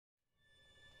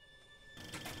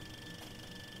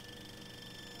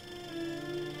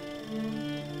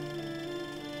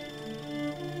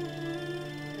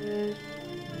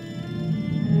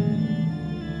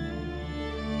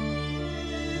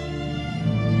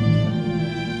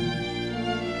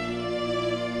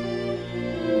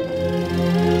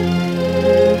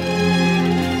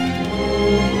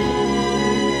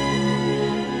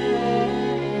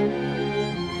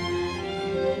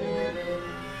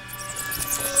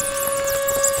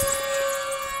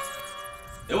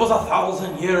was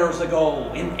 1,000 years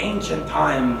ago, in ancient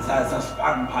times, as us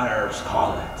vampires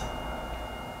call it.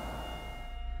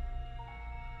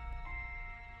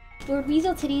 Lord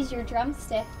Weasel Titty's your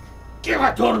drumstick. Give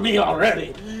it to me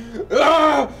already!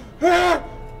 That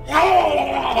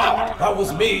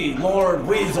was me, Lord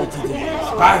Weasel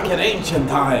Titties, back in ancient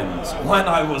times, when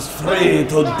I was free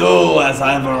to do as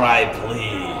ever I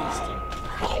pleased.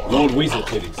 Lord Weasel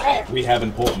Titties, we have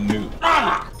important news.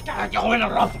 God, you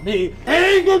interrupt me!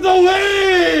 Angle the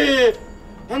way!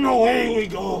 And away we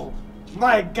go!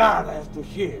 My God, I have to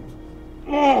shit.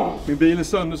 Min bil är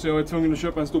sönder så jag är tvungen att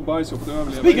köpa en stor bajs för att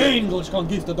överleva. Speak English,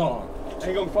 conquistador!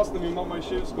 En gång fastnade min mamma i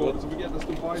kylskåpet så fick jag äta en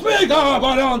stor bajs. Speak up,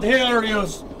 I don't hear you!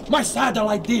 My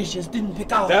satellite dishes didn't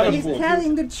pick up. He's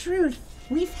telling the truth.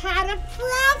 We've had a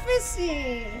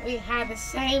prophecy. We had the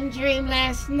same dream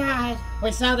last night.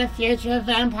 We saw the future of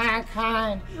vampire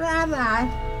kind. Brother,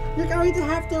 you're going to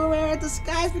have to wear a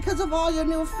disguise because of all your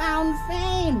newfound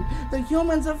fame. The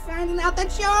humans are finding out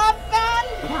that you're a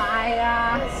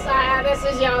vampire. Sire, this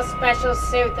is your special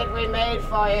suit that we made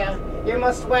for you. You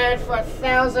must wear it for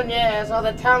 1,000 years or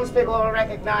the townspeople will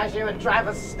recognize you and drive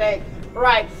a stake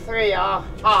right through your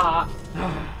heart.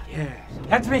 Yes.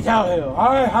 Let me tell you,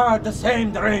 I had the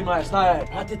same dream last night,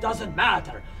 but it doesn't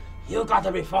matter. You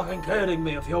gotta be fucking kidding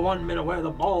me if you want me to wear the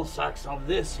ball sacks of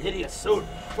this hideous suit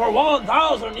for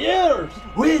 1,000 years!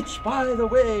 Which, by the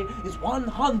way, is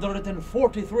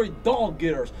 143 dog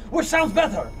years, which sounds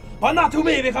better, but not to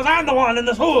me because I'm the one in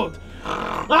the suit!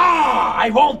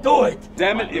 I won't do it!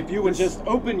 Damn it, if you would just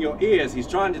open your ears, he's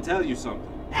trying to tell you something.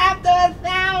 After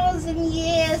 1,000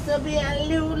 years, there'll be a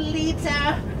new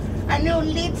leader. A new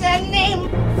leader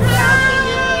named...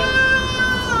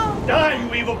 Die,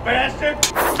 you evil bastard!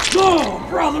 No,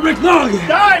 Brother McNugget!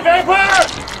 Die, vampire!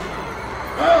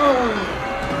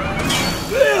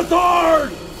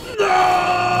 Leotard! No!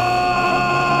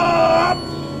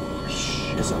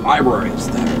 Shh, it's a library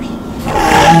upstairs.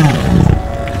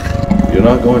 You're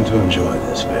not going to enjoy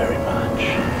this very much.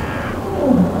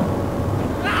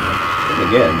 And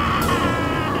again,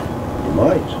 you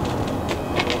might.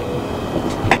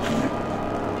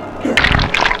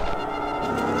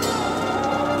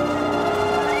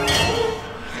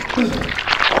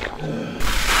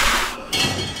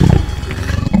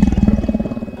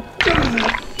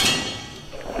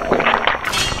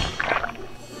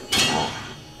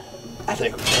 I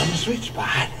think we're on the sweet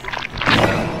spot.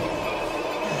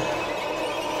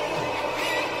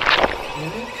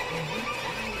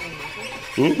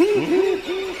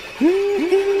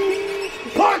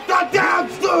 Put the damn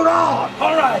suit on!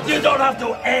 Alright, you don't have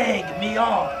to egg me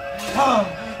on.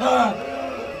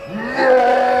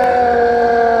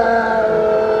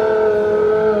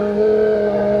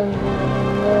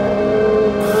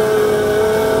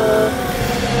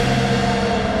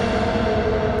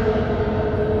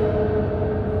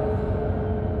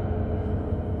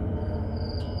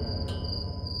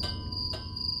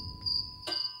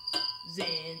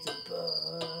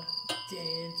 Zanzibar,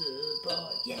 Zanzibar,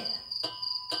 yeah.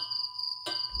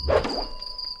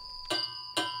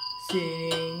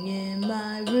 Sitting in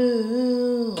my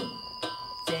room,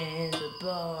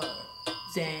 Zanzibar,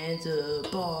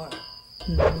 Zanzibar.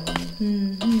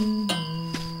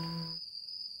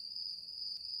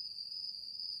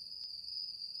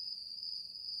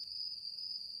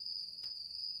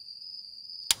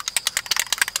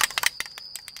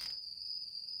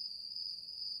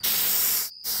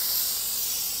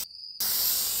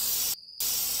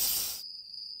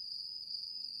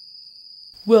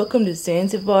 Welcome to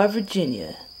Zanzibar,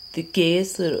 Virginia, the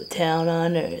gayest little town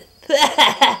on earth.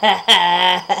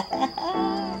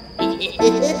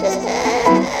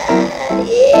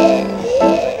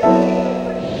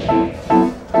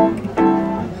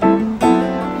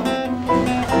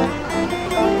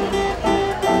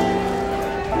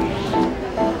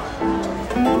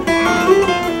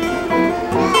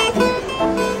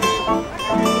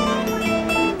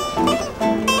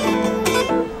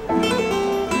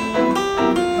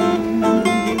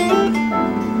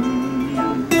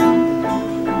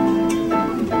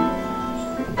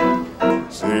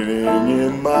 Sitting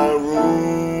in my room,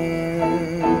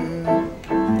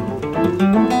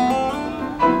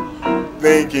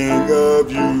 thinking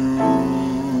of you,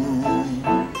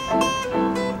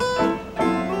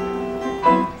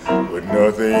 with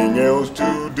nothing else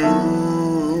to do,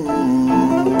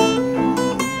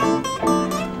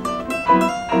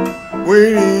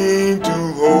 waiting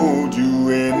to hold you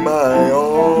in my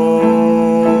arms,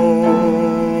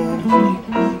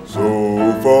 so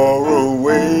far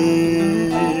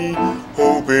away,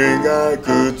 hoping I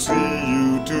could see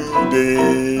you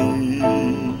today.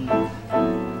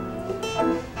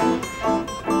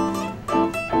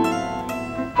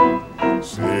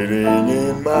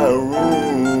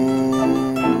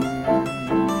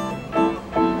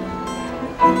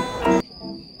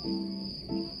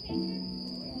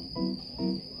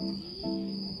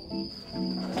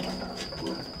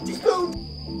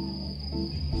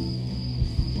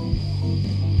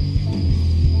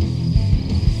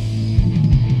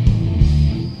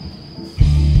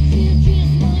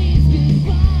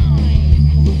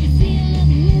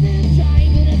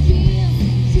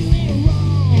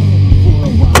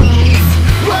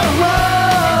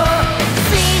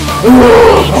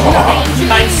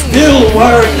 I'm still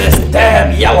wearing this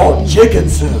damn yellow chicken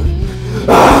suit.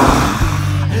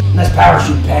 Nice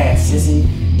parachute pants, sissy.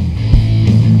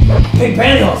 Pink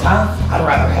pantyhose, huh? I'd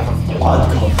rather have a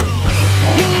blood coat.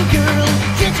 Hey girl,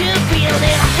 did you feel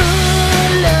that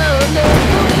love?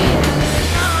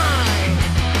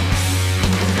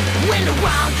 When the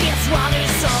wild gets wild, there's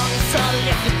songs all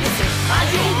left to listen. I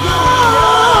ain't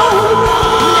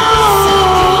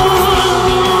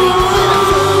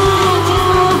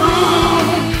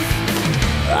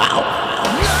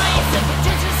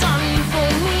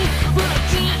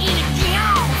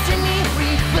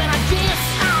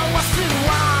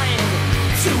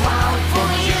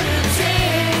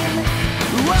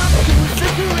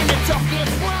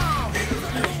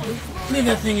Leave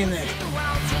that thing in there.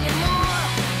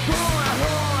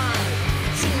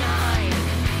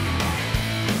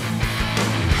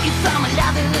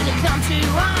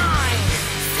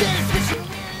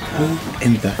 Who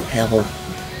in the hell?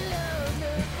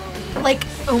 Like,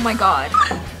 oh my god.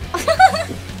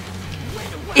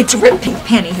 It's Rip Pink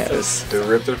Pantyhose. They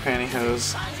ripped their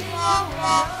pantyhose.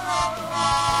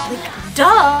 Like,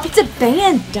 duh. It's a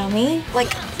band, dummy.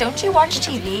 Like, don't you watch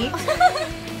TV?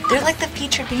 They're like the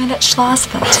featured band at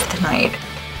Schlossfest tonight.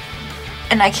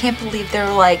 And I can't believe they're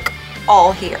like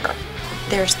all here.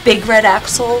 There's Big Red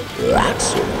Axel,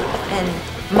 and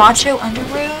Macho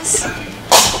Underoos,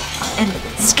 and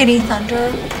Skinny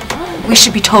Thunder. We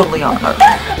should be totally honored.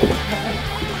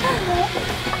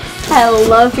 I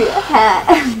love your hat.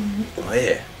 Oh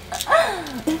yeah.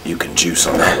 You can juice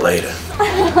on that later.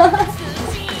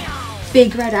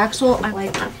 Big Red Axel,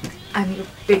 I'm your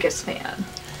biggest fan.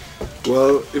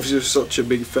 Well, if you're such a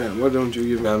big fan, why don't you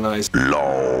give me a nice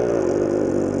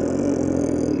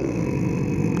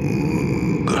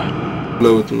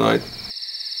blow tonight?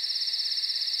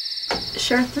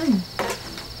 Sure thing.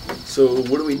 So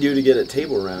what do we do to get a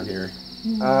table around here?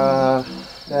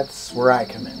 That's where I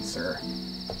come in, sir.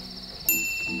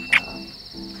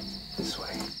 This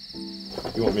way.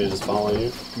 You want me to just follow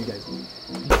you? You guys.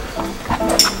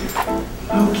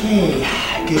 Okay.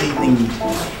 Good evening,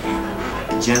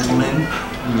 gentlemen.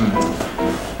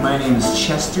 My name is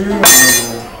Chester, and I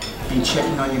will be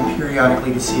checking on you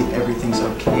periodically to see if everything's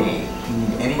okay. If you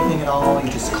need anything at all, you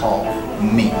just call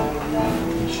me.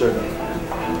 Sure.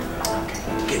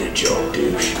 Get a joke,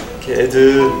 douche. Okay,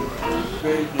 dude.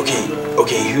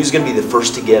 Okay, who's gonna be the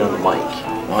first to get on the mic?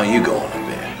 Why don't you go on the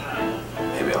bed?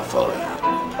 Maybe I'll follow you.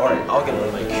 Alright, I'll get on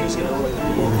the mic. Who's gonna play the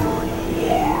piano?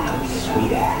 Yeah,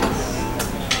 sweet ass.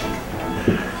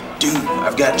 Dude,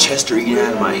 I've got Chester eating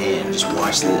out of my hand. Just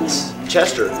watch this.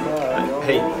 Chester!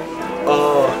 Hey,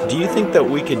 do you think that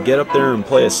we could get up there and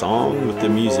play a song with the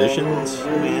musicians?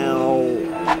 Well...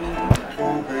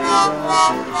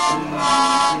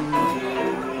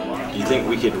 Do you think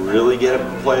we could really get up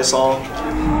and play a song?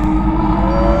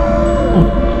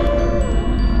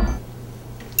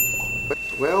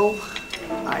 Well,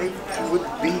 I would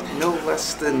be no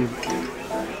less than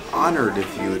honored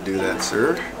if you would do that,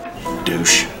 sir.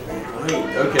 Douche. Wait,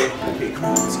 okay, come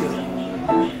on, let's go.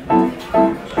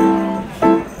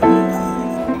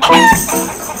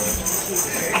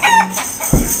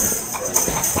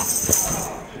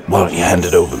 Why don't you hand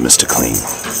it over, Mr. Clean?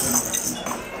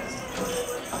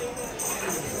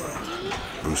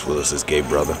 Bruce Willis's gay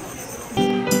brother.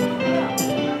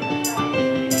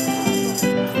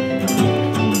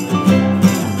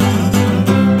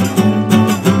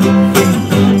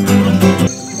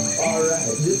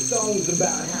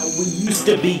 Used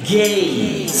to be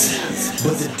gays,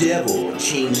 but the devil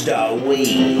changed our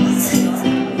ways.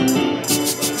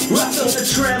 I felt a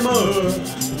tremor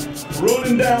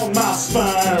rolling down my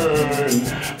spine.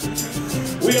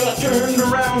 Well, I turned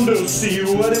around to see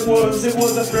what it was. It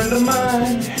was a friend of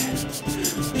mine.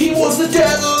 He was the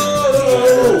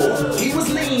devil. He was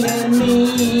lean and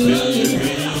mean.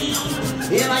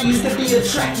 And I used to be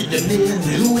attracted to men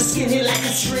who were skinny like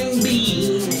a string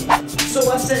bean. So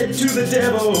I said to the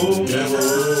devil,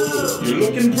 you're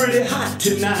looking pretty hot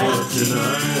tonight.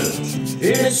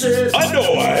 And he said, I know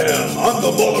I am. I'm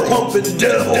the mother humping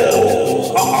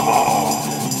devil.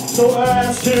 So I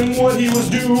asked him what he was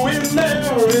doing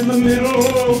there in the middle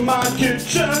of my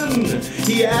kitchen.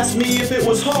 He asked me if it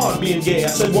was hard being gay. I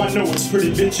said, why no, it's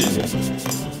pretty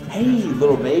bitchin'. Hey,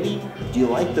 little baby, do you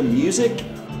like the music?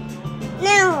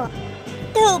 No.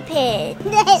 Stupid.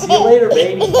 See you later,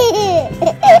 baby.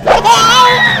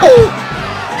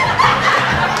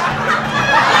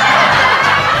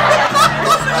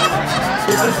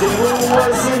 The devil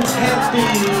wasn't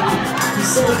happy He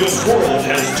said this world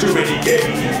has too many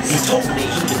gays. He told me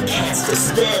he could cast a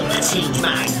spell to change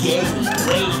my gay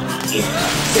ways. He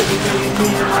said he made me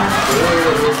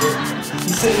He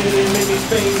said he made me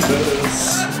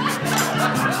famous.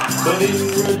 But in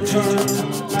return,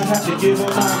 I have to give up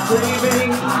my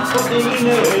craving for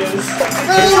gayness.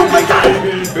 Oh my God!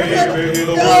 Baby,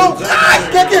 the No! Ah,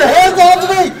 get your hands off of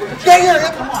me! Get your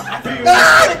hands!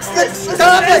 Ah!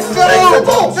 Stop it! No!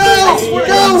 No!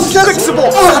 No!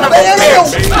 Fixable! Oh, man!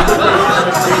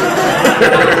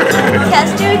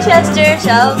 Chester, Chester,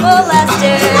 shovel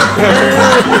Lester.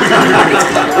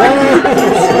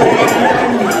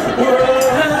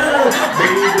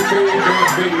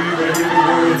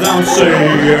 I'm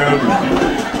saying.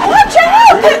 Watch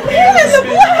out! That man in the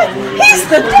black! He's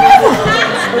the devil!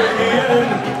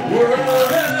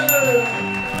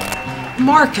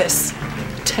 Marcus,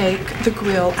 take the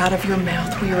grill out of your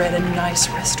mouth. We are at a nice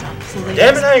restaurant, please.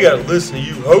 Damn it, I ain't gotta listen to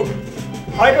you, Hope.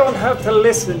 I don't have to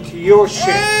listen to your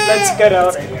shit. Let's get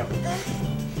out of here.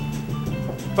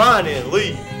 Fine then,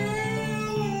 leave.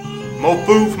 More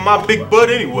food for my big butt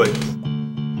anyway.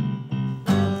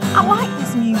 I like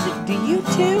this music. Do you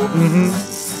too? Mm-hmm.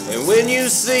 And when you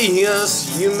see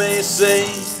us, you may say,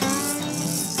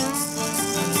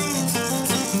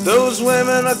 those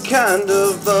women are kind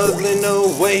of ugly, no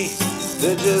way,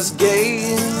 they're just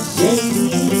gays.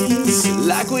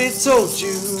 Like we told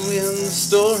you in the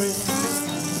story.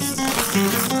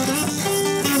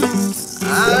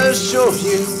 I assure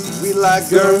you, we like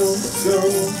girls,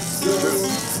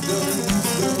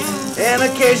 and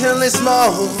occasionally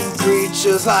small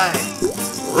creatures like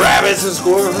rabbits and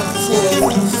squirrels.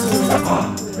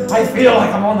 I feel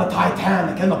like I'm on the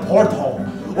Titanic in the porthole.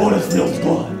 Oh, this feels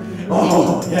good.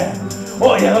 Oh, yeah.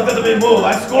 Oh, yeah, look at the big move.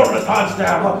 I scored a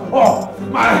touchdown. Oh,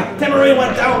 my tambourine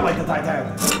went down like the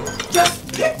Titanic.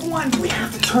 Just pick one. We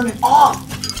have to turn it off.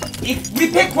 If we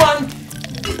pick one,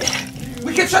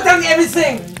 we can shut down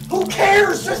everything. Who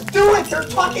cares? Just do it. They're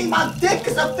talking about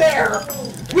dicks up there.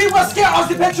 We will scare off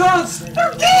the patrons.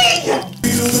 They're gay.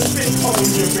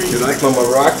 You like my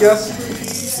maracas?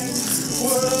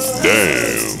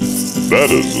 Damn, that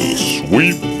is a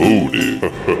sweet booty.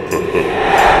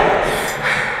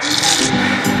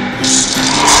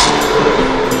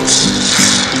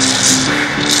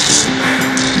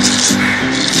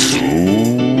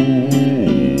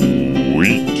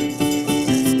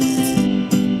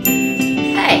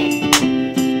 Hey,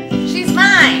 she's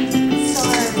mine.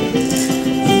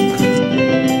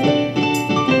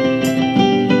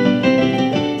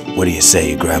 What do you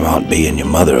say, Grandma and B and your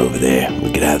mother over there?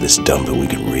 We could have this dump and we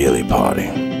could really party.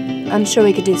 I'm sure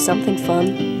we could do something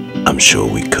fun. I'm sure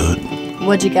we could.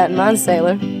 What'd you got in mind,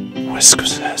 sailor?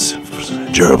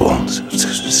 Gerbil,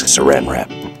 saran wrap.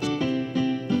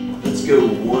 Let's go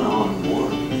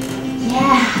one-on-one.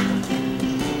 Yeah.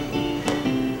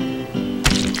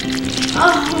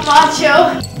 Oh,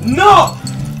 macho. No!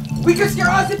 We can scare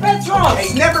off the patrons.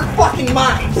 Hey, never fucking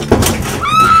mind.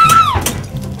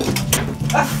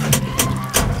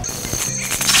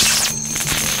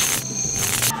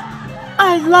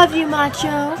 I love you,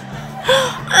 Macho.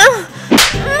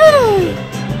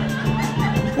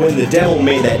 When the devil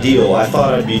made that deal, I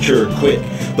thought I'd be cured quick,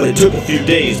 but it took a few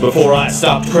days before I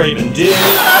stopped craving dick.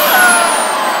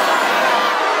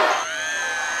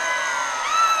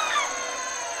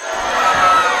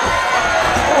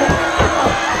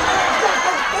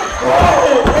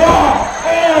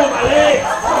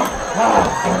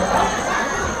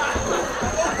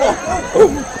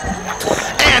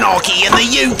 Anarchy in the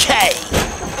UK.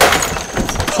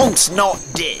 Punk's not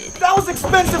dead. That was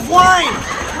expensive wine.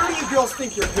 Where do you girls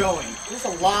think you're going? There's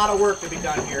a lot of work to be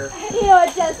done here. You know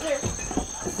what, Chester?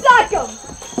 Suck him!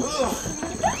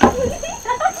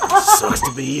 Sucks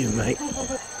to be you, mate.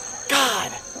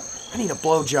 God, I need a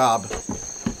blowjob.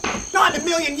 Not in a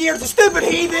million years, you stupid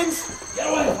heathens! Get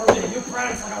away from me. You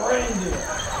prance like a reindeer.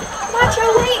 Macho,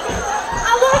 wait!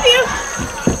 I love you!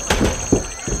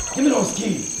 Give me those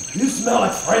keys. You smell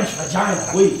like French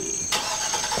vagina weed.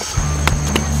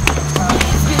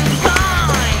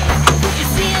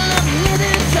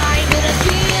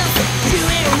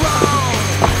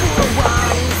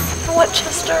 You know what,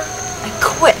 Chester? I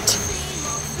quit.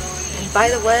 And by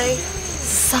the way,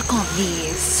 suck on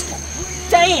these.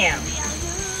 Damn!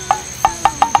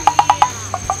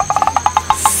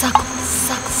 Suck on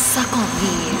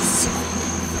these.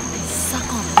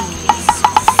 Suck on these.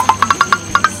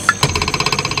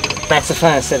 That's a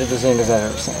fine set of designs I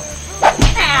ever seen.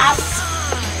 Ass!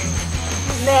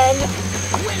 Men!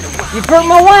 You broke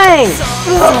my wings!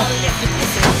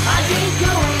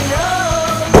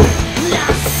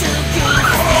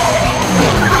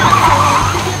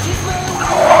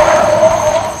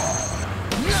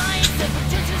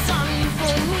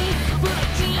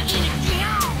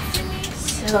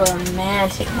 so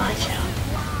romantic, Macho.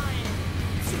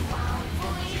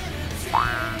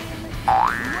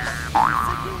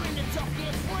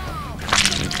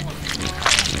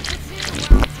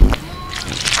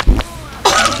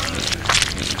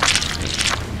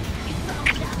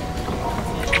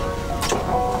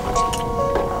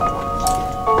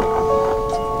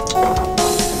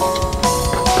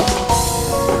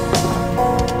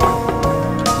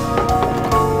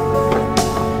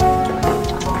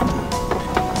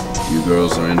 You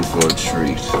girls are in for a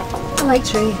treat. I like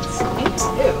treats. Me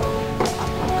too.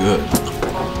 Good.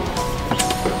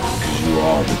 Because you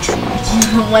are the treat.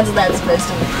 What's that supposed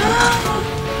to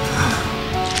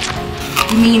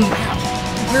mean? You mean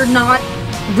you're not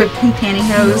ripped pink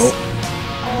pantyhose? Nope.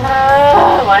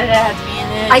 Why did I have to be in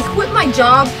this? I quit my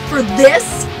job for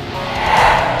this?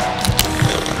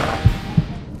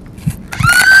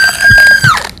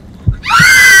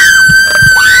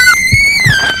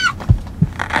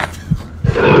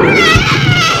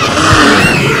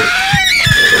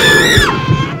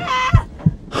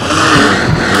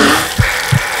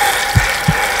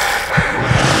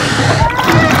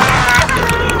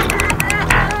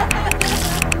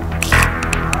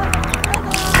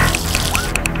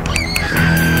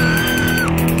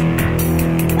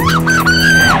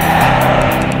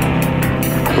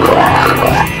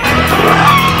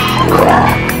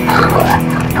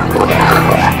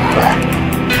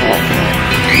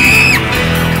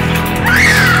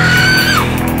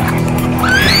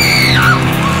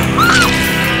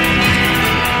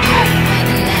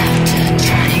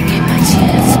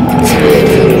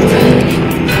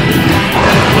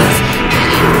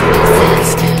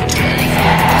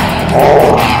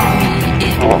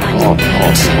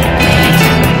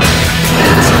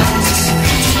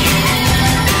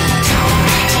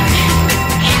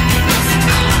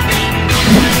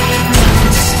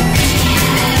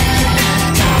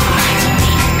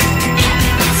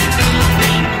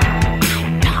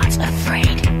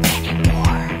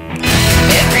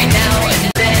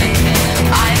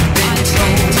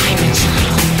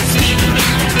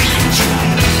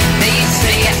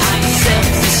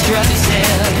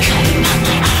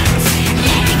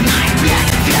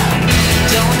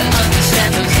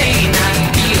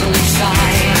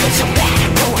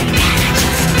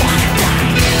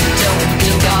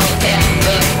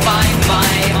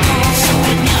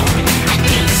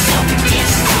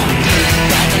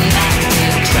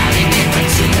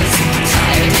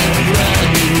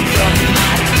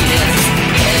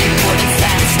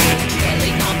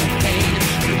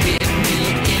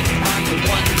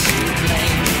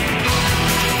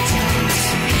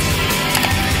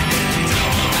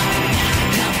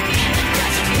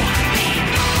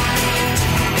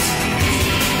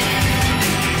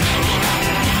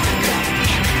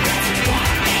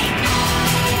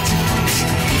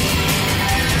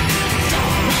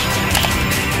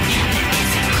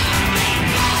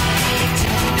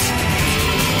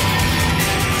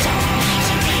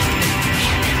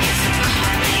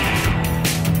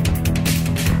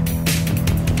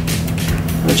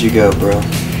 Where'd you go, bro?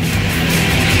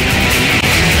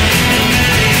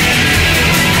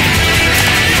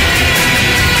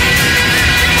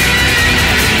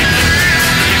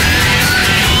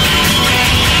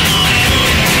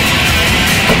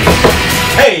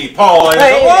 Hey, Paul.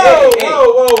 Hey,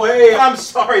 whoa, hey. I'm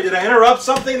sorry. Did I interrupt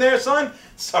something there, son?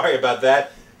 Sorry about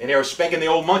that. And they were spanking the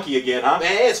old monkey again, huh?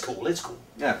 Man, it's cool. It's cool.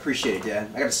 Yeah, I appreciate it, Dad.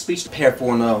 I got a speech to prepare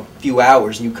for in a few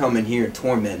hours, and you come in here and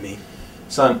torment me.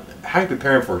 Son, how are you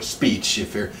preparing for a speech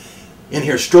if you're in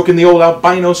here stroking the old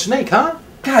albino snake, huh?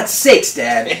 God's sakes,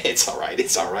 Dad. It's all right.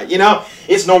 It's all right. You know,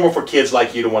 it's normal for kids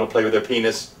like you to want to play with their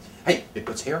penis. Hey, it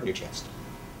puts hair on your chest.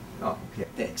 Oh, yeah,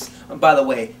 thanks. By the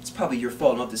way, it's probably your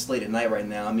fault I'm up this late at night right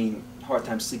now. I mean, hard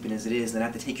time sleeping as it is, and I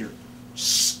have to take your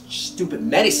stupid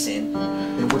medicine,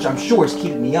 which I'm sure is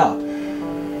keeping me up.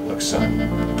 Look,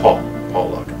 son, Paul,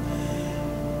 look.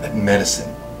 That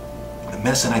medicine, the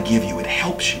medicine I give you, it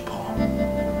helps you, Paul.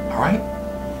 All right?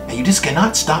 And you just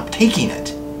cannot stop taking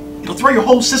it. It'll throw your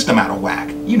whole system out of whack.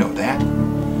 You know that.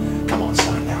 Come on,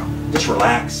 son, now. Just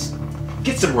relax.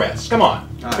 Get some rest. Come on.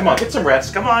 Come on, get some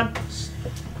rest. Come on.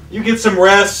 You get some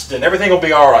rest, and everything will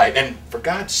be all right. And for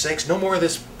God's sakes, no more of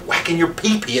this whacking your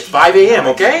pee-pee at 5 a.m.,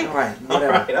 okay? All right,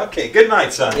 whatever. All right, okay. Good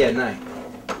night, son. Yeah, night.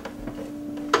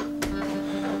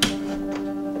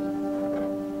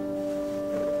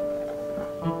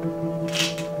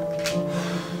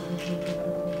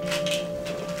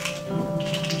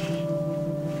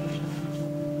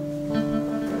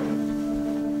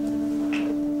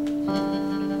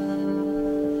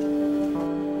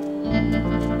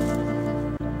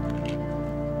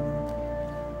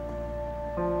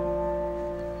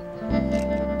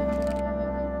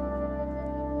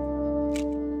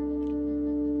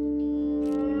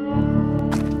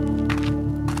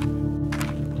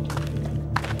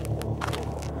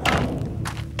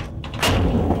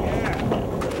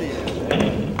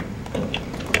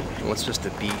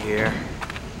 be here.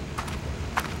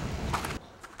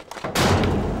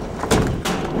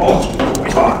 Oh,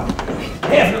 God.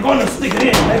 Hey, if you're going to stick it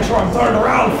in, make sure I'm turned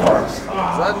around first. Is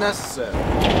that necessary?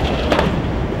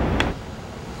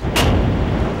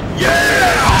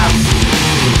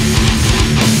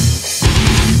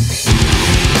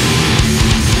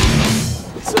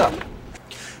 What's up?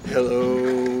 Hello.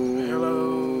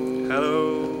 Hello.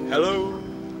 Hello. Hello.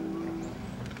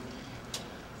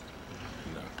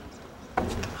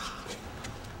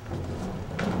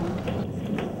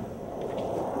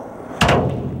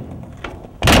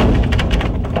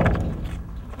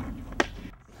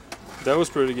 That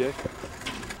was pretty gay.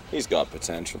 He's got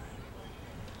potential.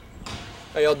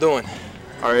 How y'all doing?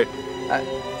 All right.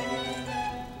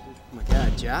 Oh my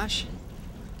God, Josh.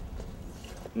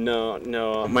 No.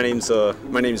 My name's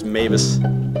Mavis.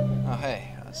 Oh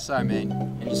hey, sorry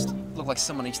man. You just look like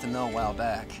someone I used to know a while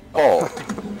back. Paul.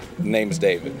 Name's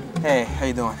David. Hey, how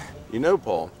you doing? You know,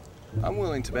 Paul, I'm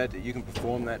willing to bet that you can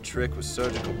perform that trick with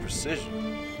surgical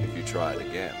precision if you try it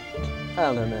again. I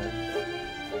don't know, man.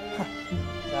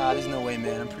 Nah, there's no way,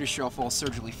 man. I'm pretty sure I'll fall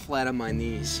surgically flat on my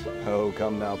knees. Oh,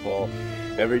 come now, Paul.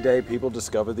 Every day people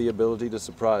discover the ability to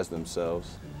surprise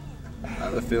themselves. I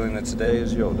have a feeling that today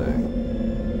is your day.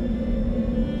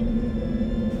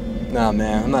 Nah,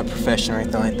 man, I'm not a professional or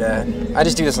anything like that. I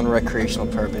just do this on a recreational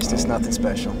purpose. There's nothing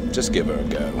special. Just give her a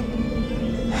go.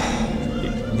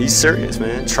 He's serious,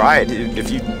 man. Try it.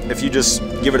 If you just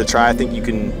give it a try, I think you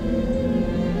can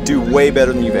do way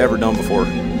better than you've ever done before.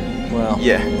 Well,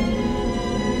 yeah.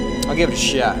 I'll give it a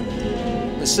shot.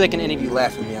 The second any of you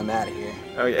laugh at me, I'm out of here.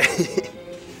 Oh, yeah.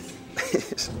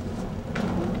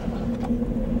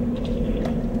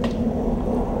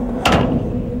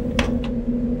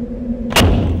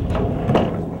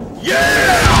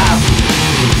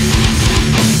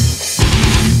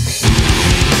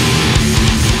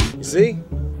 See?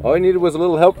 All you needed was a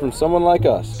little help from someone like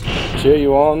us. Cheer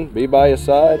you on, be by your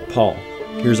side. Paul,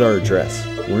 here's our address.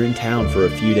 We're in town for a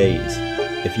few days.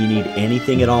 If you need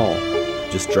anything at all,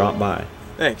 just drop by.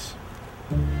 Thanks.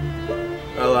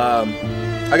 Well,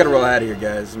 I gotta roll out of here,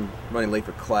 guys. I'm running late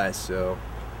for class, so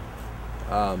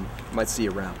might see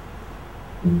you around.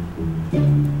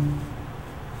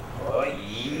 Oh,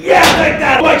 yeah, like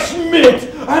that, Mike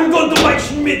Schmidt! I'm going to Mike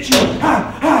Schmidt you!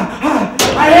 Ha, ha, ha!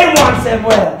 I hate one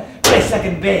Samuel! Play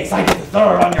second base, I get the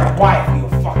third on your wife, you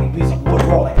fucking piece of wood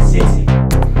rolling sissy!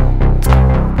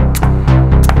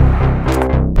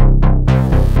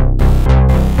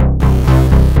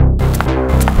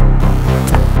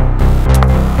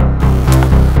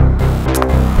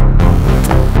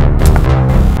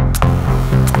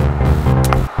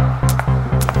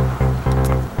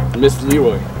 Mr.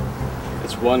 Leroy,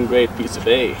 it's one great piece of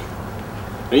A.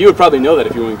 Now you would probably know that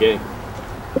if you weren't gay.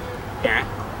 Yeah?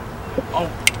 Oh,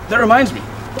 that reminds me.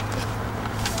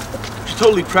 We should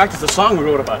totally practice the song we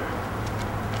wrote about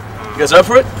her. You guys up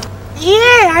for it?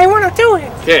 Yeah, I want to do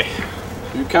it. Okay,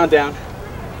 you count down.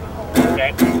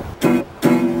 Okay.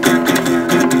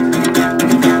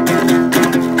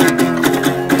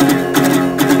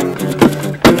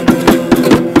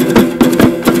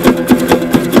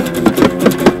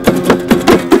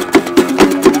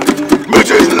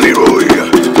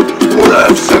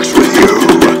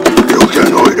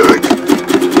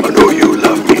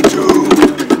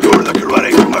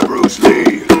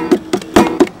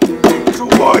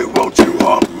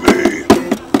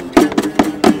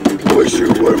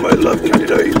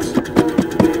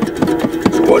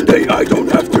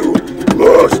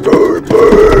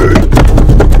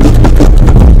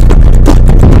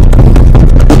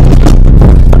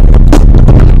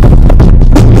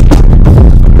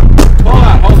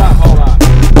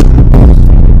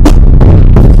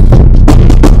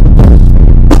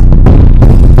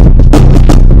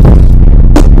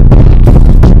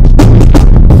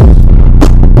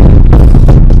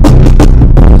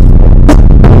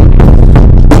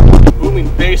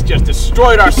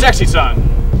 Destroyed our sexy song.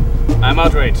 I'm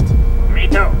outraged. Me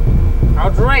too.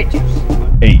 Outrageous.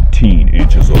 18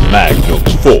 inches of magnum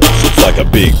force. It's like a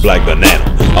big black banana.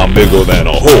 I'm bigger than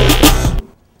a horse.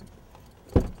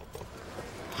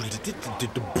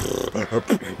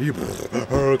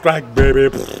 Crack baby.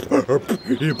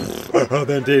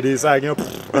 Then titty sagging.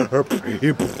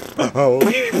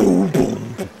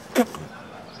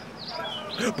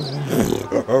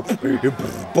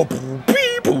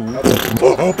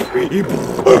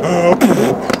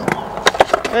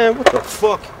 Man, what the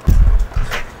fuck?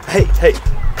 Hey,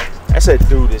 that's that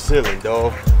dude that's selling,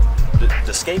 dog.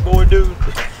 The skateboard dude?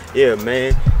 Yeah,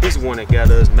 man. He's the one that got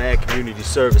us mad community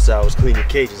service hours cleaning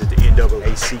cages at the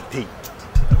NAACP.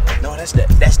 No, that's the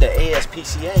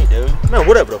ASPCA, dude. Man,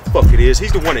 whatever the fuck it is,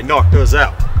 he's the one that knocked us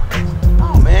out.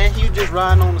 Oh man, he was just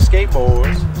riding on the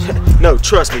skateboards. No,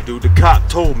 trust me, dude. The cop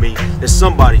told me that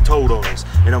somebody told on us,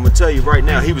 and I'm gonna tell you right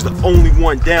now, he was the only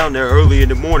one down there early in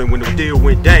the morning when the deal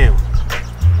went down.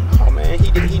 Oh man,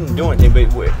 he didn't do anything.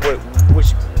 But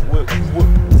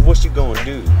what you gonna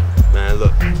do? Man,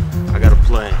 look, I got a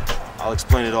plan. I'll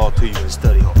explain it all to you in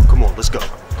study hall. Come on, let's go.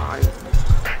 All right.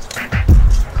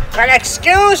 Well,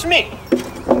 excuse me,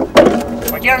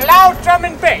 but your loud drum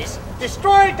and bass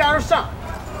destroyed our sound.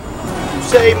 You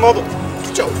say, mother?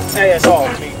 Get your ass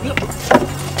off me.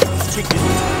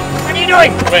 What are you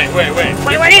doing? Wait.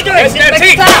 What are you doing? That's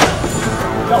Stop!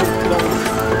 No.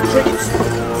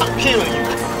 I'll kill you.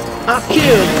 I'll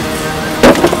kill you.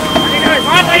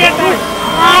 What are you doing?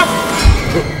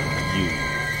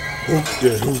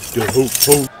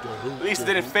 Hoop. At least it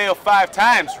didn't fail 5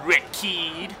 times, Rick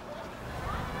Keed.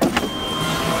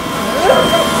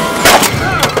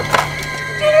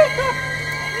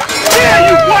 Yeah,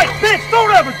 you white bitch!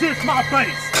 Don't ever diss my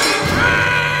face!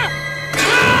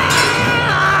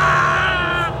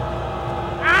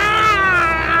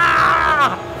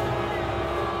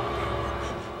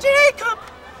 Jacob!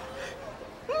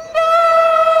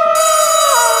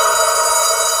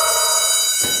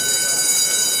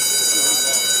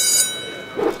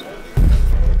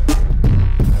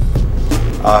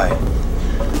 Alright,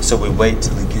 so we wait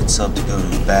till he gets up to go to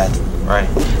the bathroom, right?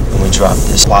 And we drop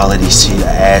this quality sheet of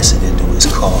acid into his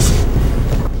coffee.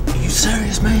 Are you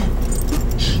serious, man?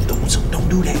 Don't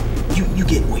do that. You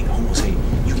get, wait, almost say,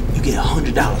 you get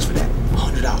 $100 for that.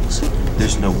 $100.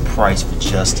 There's no price for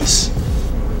justice.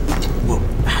 Well,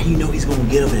 how you know he's gonna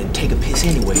get up and take a piss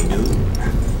anyway, dude?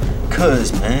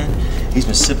 Cause, man, he's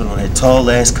been sipping on that tall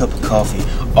ass cup of coffee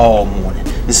all morning.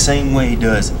 The same way he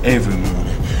does every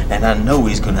morning. And I know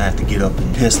he's gonna have to get up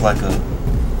and piss like a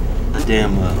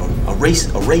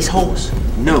race horse.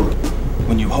 No,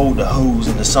 when you hold the hose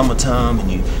in the summertime and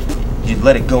you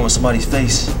let it go in somebody's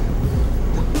face.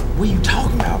 What are you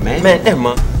talking about, man? Man, never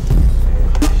mind.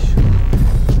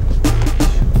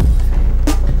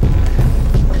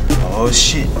 Oh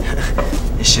shit,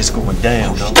 this shit's going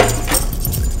down, though.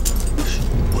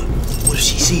 What if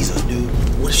she sees us, dude?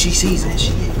 What if she sees us?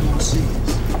 She ain't gonna see us.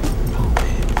 Oh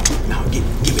man, no, give me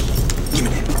that.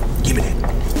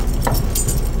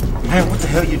 Man, what the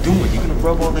hell you doing? You're gonna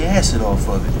rub all the acid off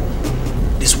of it.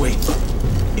 This way,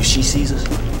 if she sees us,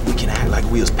 we can act like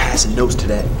we was passing notes to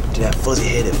that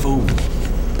fuzzy-headed fool.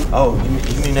 Oh,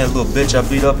 you mean that little bitch I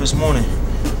beat up this morning?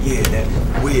 Yeah, that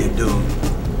weird dude.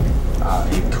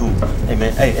 Alright, cool. Hey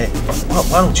man, hey,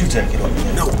 why don't you take it up,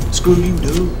 man? No, screw you,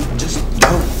 dude. Just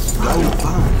go,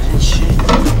 fine, man, shit.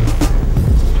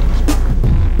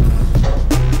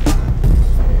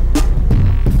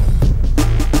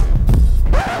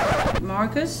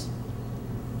 Marcus?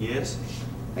 Yes?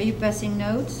 Are you passing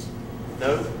notes?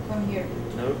 No. Come here.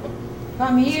 No.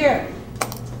 Come here.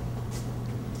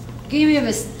 Give me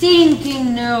a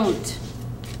stinking note.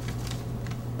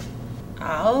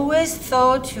 I always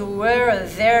thought you were a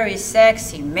very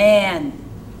sexy man.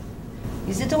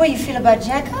 Is it the way you feel about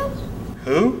Jacob?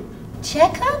 Who?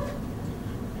 Jacob?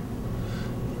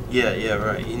 Yeah,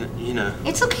 right. You know.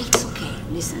 It's okay.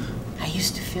 Listen, I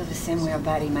used to feel the same way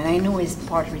about him, and I know he's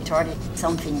part retarded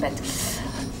something, but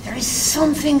there is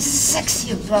something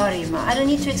sexy about him. I don't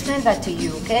need to explain that to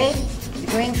you, okay?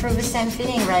 You're going through the same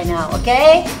feeling right now,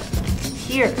 okay?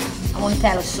 Here, I want to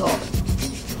tell us all.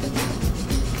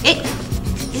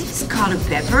 Is this called a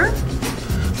pepper?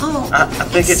 Oh, I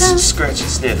think it's scratch and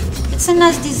sniff. It's a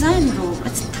nice design, though.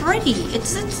 It's pretty. It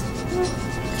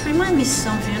reminds me of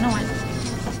something. I know it.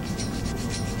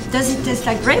 Does it taste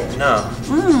like grape? No.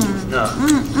 No.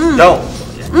 Don't.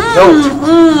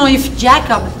 If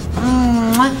Jacob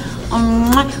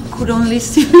could only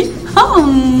see me.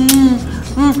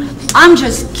 I'm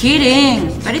just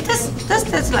kidding. But it does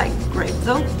taste like grape,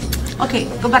 though. Okay,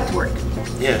 go back to work.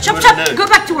 Yeah. Chop, go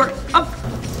back to work. Up.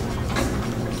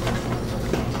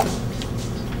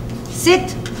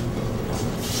 Sit.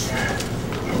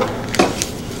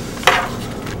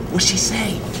 What'd she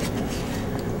say?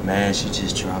 Man, she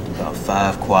just dropped about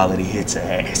 5 quality hits of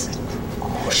acid.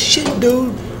 Oh shit,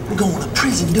 dude. We're going to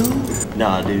prison, dude.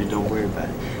 Nah, dude, don't worry about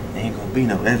it. There ain't gonna be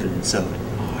no evidence of it.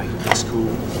 Alright, that's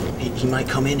cool. He might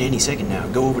come in any second now.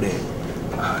 Go over there.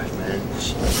 Alright, man.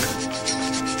 Shit.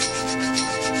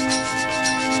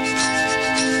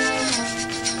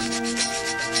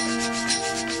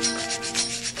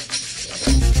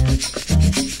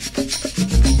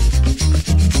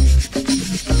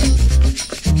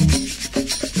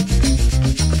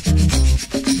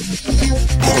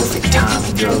 Perfect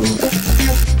timing, dude.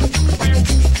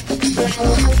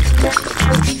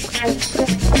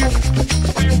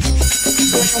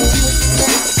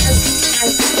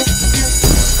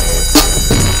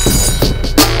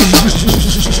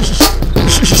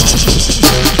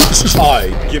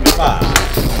 Alright, give me 5.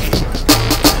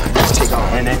 Let's take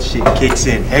off. Man, that shit kicks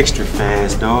in extra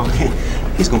fast, dog.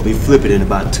 He's gonna be flipping in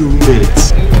about 2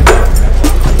 minutes.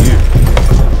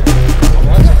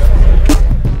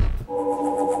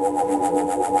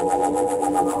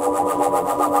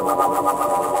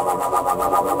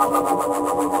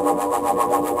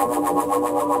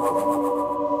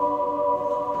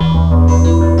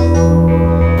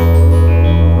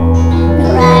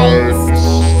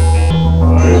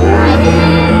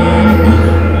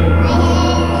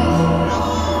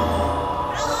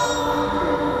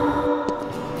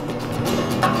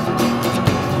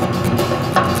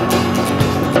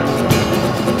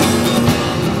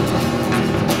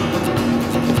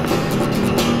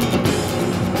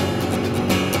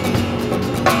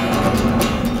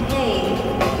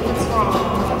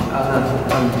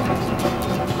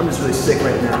 I'm just really sick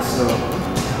right now, so.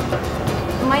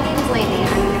 My name's Laney.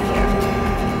 I'm new here.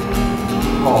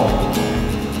 Paul.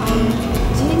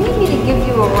 Do you need me to give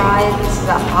you a ride to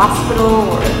the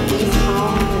hospital or at least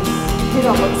home? 'Cause you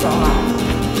don't look so hot.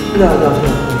 No.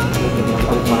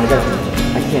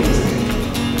 I can't.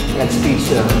 I got speech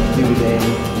to do today.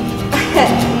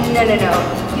 No.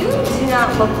 You do not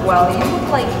look well. You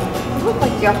look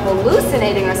like you're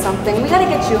hallucinating or something. We gotta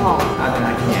get you home. I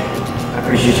can't. I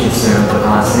appreciate your concern, but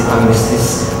honestly, if I miss this,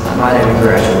 I might even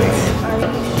graduate. Are you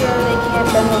sure they can't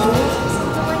bend the rules or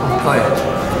something like this? Oh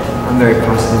yeah. I'm very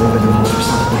constantly living the rules for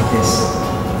something like this.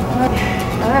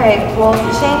 Alright, well, if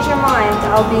you change your mind,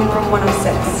 I'll be in room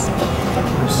 106.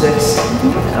 106?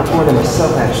 I'm more than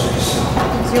myself, actually, so.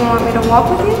 Do you want me to walk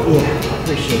with you? Yeah, I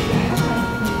appreciate that.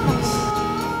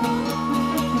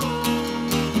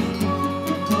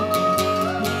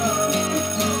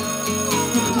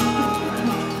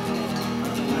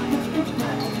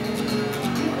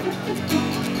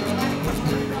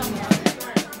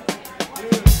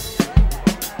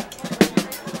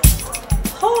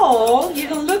 Oh, you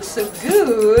don't look so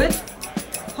good.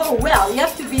 Oh, well, you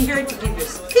have to be here to give your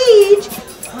speech.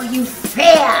 Oh, you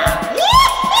fair.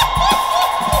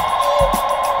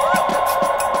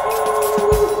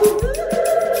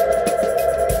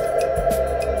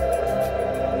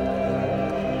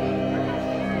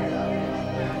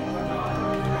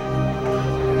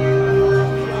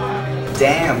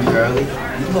 Damn, girlie.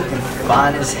 You looking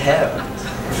fine as hell.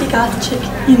 Hey God, chick,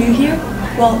 you new here?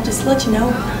 Well, just to let you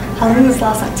know, Halloween was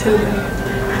last October.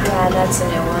 Yeah, that's a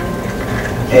new one.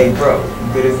 Hey, bro.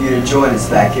 Good of you to join us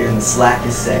back here in the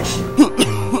slackers section. Dude,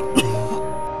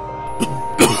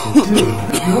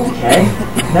 you okay?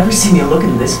 Never seen you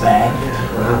looking this bad.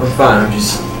 I'm fine, I'm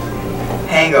just...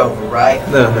 Hangover, right?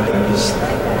 No,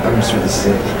 I'm just really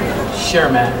sick. Sure,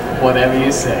 man. Whatever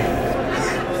you say.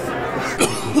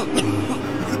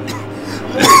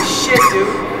 Shit, dude.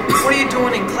 What are you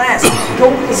doing in class?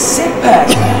 Go sit back.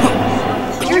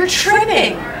 You're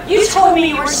tripping. You told me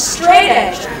you were straight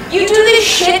edge. You do this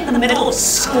shit in the middle of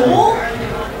school?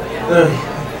 I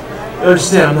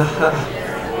understand,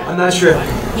 I'm not sure.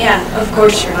 Yeah, of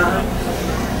course you're not.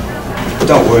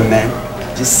 Don't worry, man.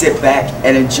 Just sit back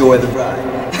and enjoy the ride.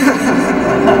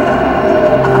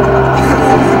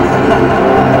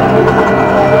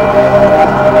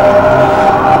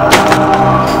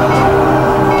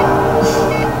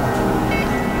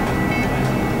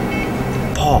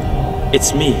 Paul,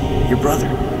 it's me, your brother,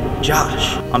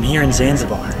 Josh. I'm here in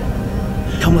Zanzibar.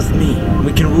 Come with me.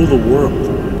 We can rule the world.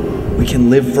 We can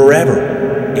live forever.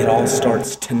 It all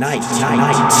starts tonight.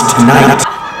 Tonight.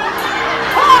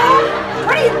 Paul,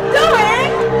 what are you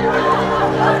doing?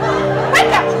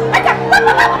 Wake up!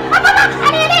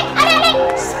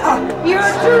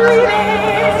 You're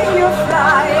dreaming, you're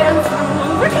flying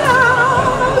through the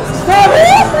clouds. Stop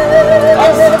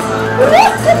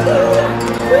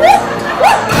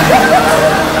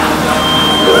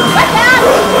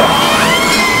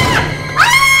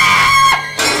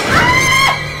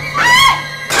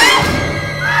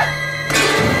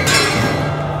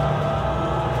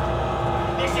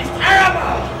This is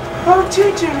terrible! Oh,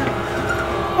 teacher!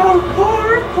 Oh,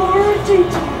 poor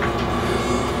teacher!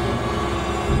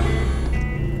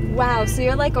 Wow, so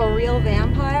you're like a real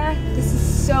vampire? This is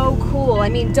so cool. I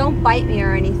mean, don't bite me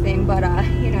or anything, but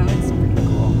you know, it's pretty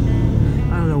cool.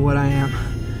 I don't know what I am.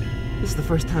 This is the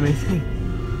first time anything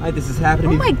like this has happened to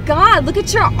me. Oh my god, look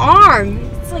at your arm!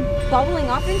 It's like bubbling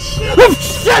up and shit.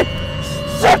 Shit!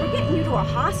 We're getting you to a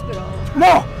hospital.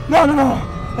 No!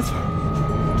 That's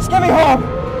fine. Just get me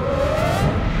home!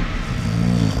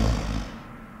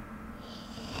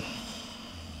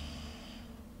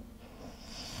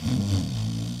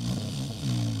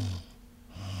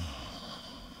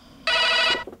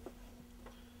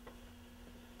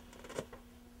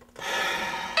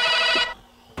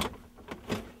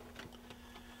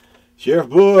 Sheriff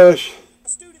Bush.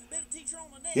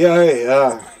 Yeah,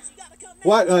 hey,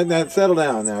 what? Now settle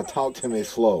down now. Talk to me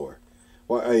slower.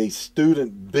 What, a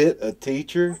student bit a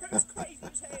teacher?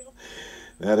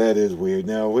 Now that is weird.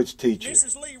 Now, which teacher?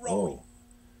 Oh,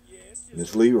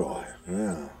 Miss Leroy.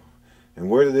 Yeah. And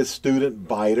where did this student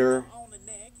bite her?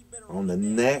 On the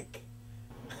neck?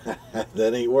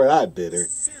 That ain't where I bit her.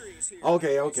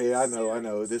 Okay, I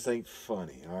know. This ain't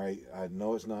funny, all right? I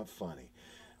know it's not funny.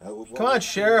 Come on,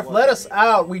 Sheriff, let us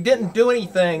out. We didn't do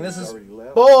anything. This is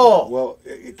bull. Well,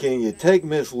 can you take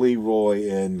Miss Leroy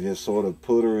and just sort of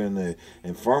put her in the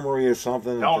infirmary or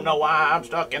something? Don't know why I'm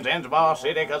stuck in Zanzibar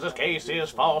City, 'cause this case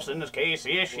is false and this case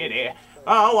is shitty.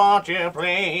 Oh, won't you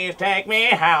please take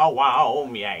me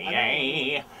home,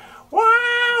 yeah.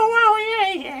 Wow,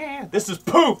 yeah. This is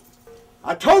poop.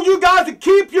 I told you guys to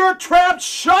keep your traps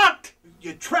shut.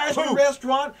 You trashed the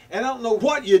restaurant, and I don't know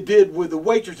what you did with the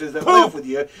waitresses that left with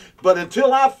you, but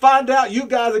until I find out, you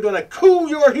guys are going to cool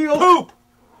your heels. Poop!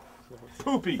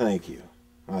 Poopy. Thank you.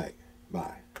 All right,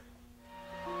 bye.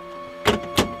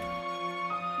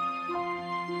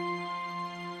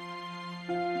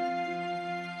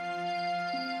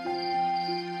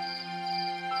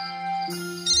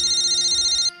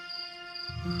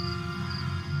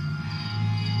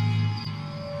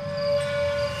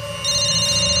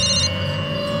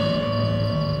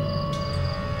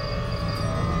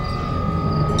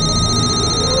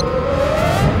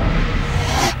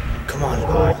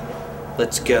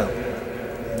 Let's go.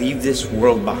 Leave this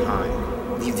world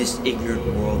behind. Leave this ignorant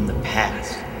world in the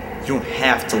past. You don't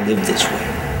have to live this way.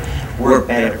 We're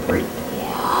better for you.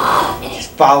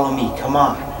 Just follow me, come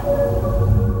on.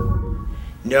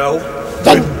 No?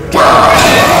 Then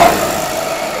die!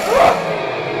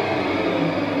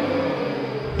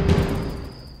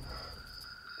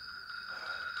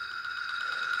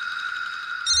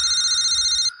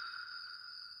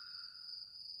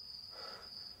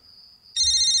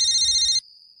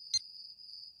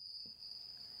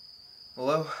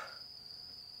 Hello?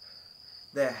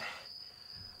 Dad,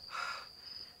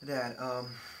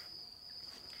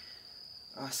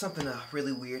 something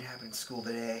really weird happened at school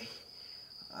today.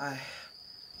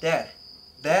 Dad?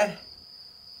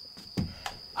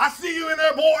 I see you in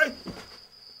there, boy!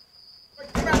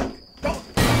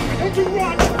 Don't you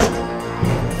run!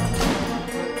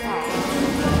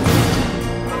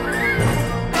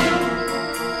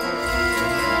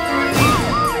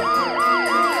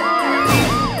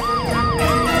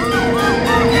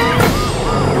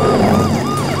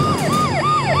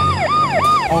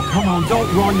 Oh, come on,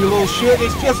 don't run, you little shit.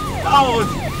 It's just, it's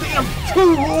damn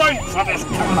too late for this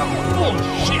kind of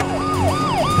bullshit.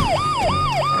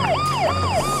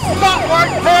 Stop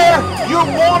right there! You're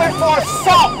wanted for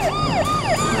assault!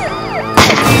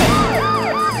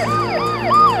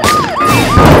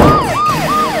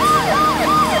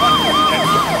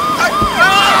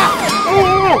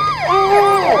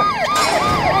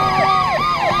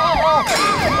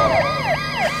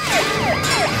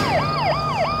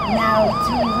 Now,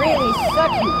 to really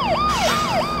suck you.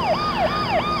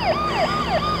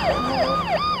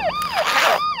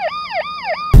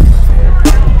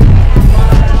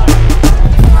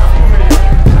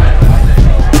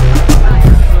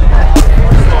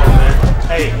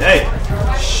 Hey,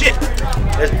 shit!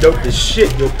 That's dope as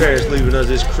shit, your parents leaving us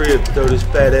this crib to throw this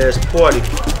fat ass party.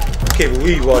 Can't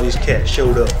believe all these cats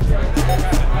showed up.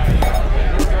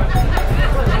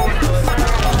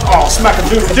 Oh,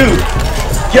 smack-a-doodle-doo.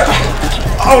 Yeah.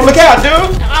 Oh, look out,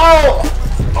 dude.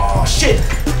 Oh, shit.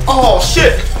 Oh,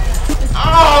 shit.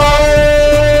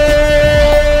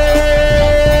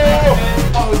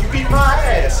 Oh, you beat my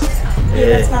ass. Hey,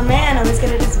 that's my man. Always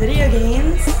good at his video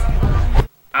games.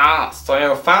 Ah, so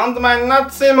you found my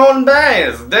Nazi moon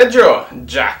base, did you,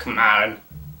 Jack man?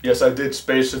 Yes, I did,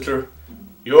 Space Hitler.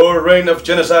 Your reign of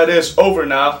genocide is over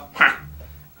now.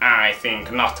 I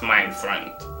think not, my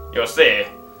friend. You see,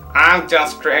 I've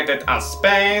just created a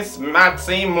space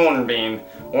Nazi moonbeam,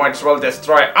 which will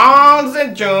destroy all the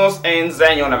Jews in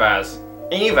the universe,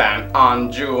 even on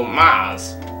Jew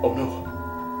Mars. Oh no.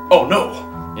 Oh no.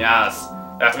 Yes,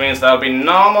 that means there'll be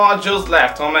no more Jews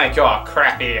left to make your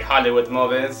crappy Hollywood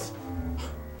movies.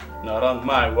 Not on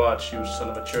my watch, you son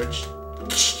of a church.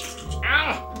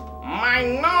 Ow! My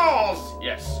nose!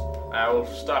 Yes, I will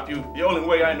stop you the only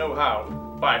way I know how,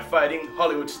 by fighting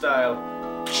Hollywood style.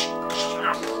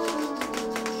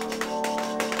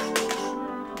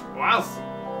 What?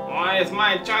 Why is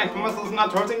my giant muscles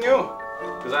not hurting you?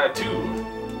 Because I too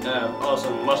have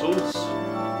awesome muscles.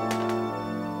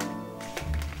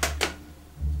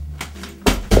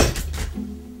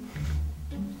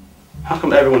 How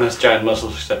come everyone has giant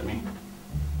muscles except me?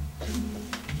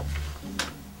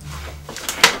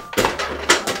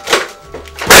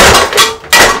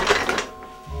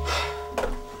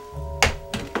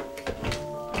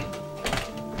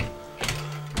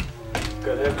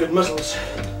 Gotta have good muscles.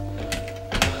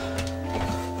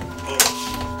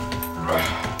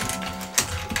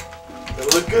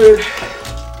 That'll look good.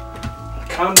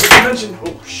 Calm the tension.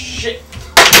 Oh shit.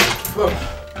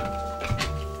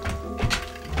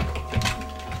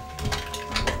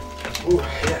 Oh,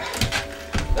 yeah.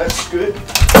 That's good.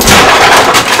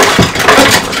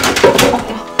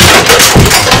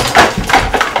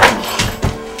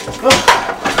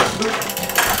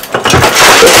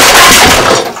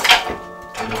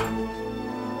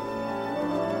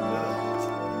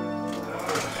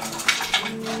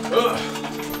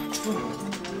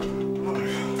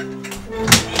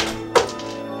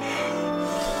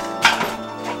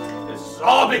 This is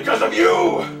all because of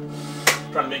you!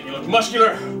 Trying to make me look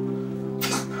muscular.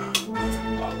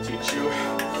 I'll teach you.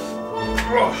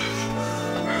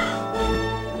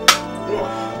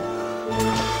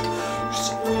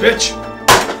 Son of a bitch!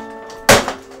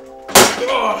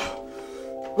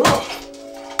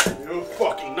 You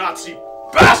fucking Nazi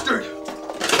bastard!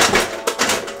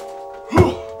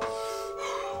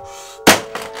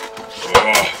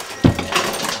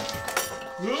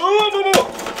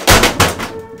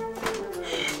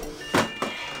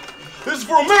 This is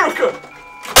for America!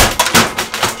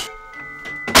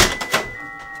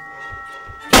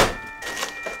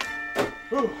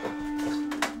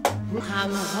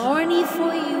 I'm horny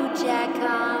for you,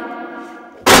 Jacob.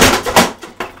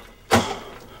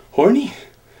 Horny?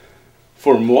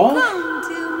 For moi? Come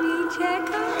to me,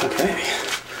 Jacob. Okay,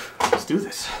 let's do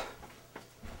this.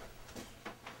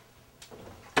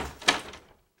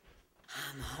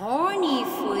 I'm horny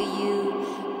for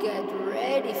you. Get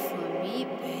ready for me,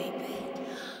 baby.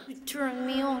 You turn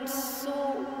me on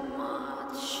so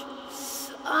much.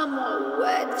 I'm a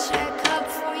wet Jacob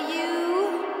for you.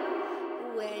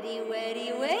 Wetty, wetty,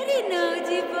 wetty,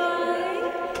 naughty boy.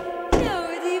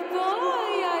 Naughty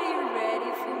boy, are you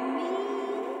ready for me?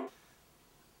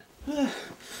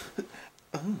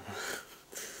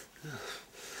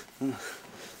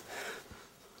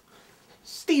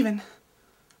 Stephen,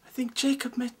 I think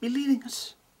Jacob might be leaving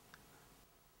us.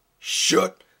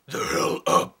 Shut the hell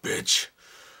up, bitch.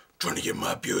 I'm trying to get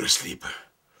my beauty sleep.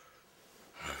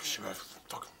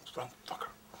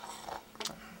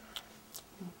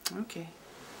 Okay.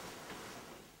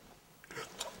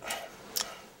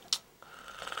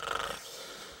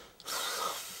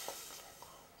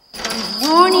 I'm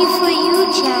horny for you,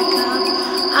 Jacob.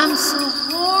 I'm so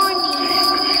horny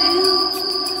for you.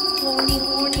 Horny,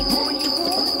 horny, horny,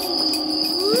 horny.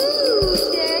 Woo,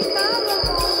 Jacob, I'm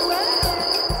all wet.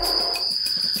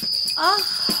 Oh,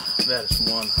 That is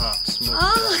one hot smoke.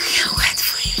 oh, wet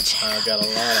for you, Jacob. I got a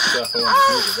lot of stuff I want to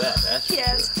do to that, that's for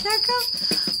Yes, sure. Jacob.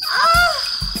 Oh.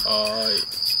 Oh, yeah.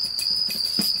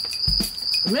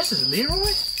 Mrs.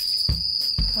 Leroy?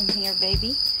 Come here,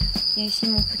 baby. Viens ici,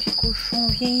 mon petit cochon.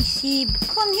 Viens ici.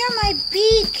 Come here, my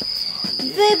beak.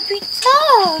 Baby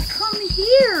dog, come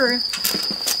here.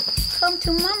 Come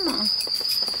to mama.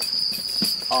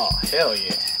 Oh, hell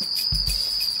yeah.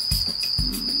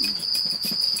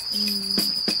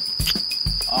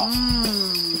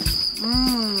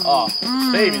 Oh,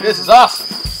 baby, this is awesome.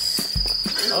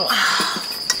 Oh.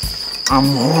 I'm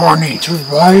horny to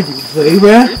ride you, baby.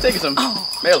 Are you taking some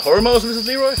male hormones, Mrs.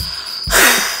 Leroy?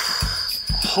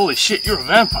 Holy shit, you're a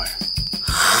vampire.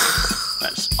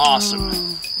 That's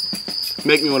awesome.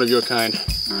 Make me one of your kind.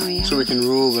 Oh, yeah. So we can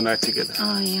rule the night together.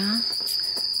 Oh, yeah.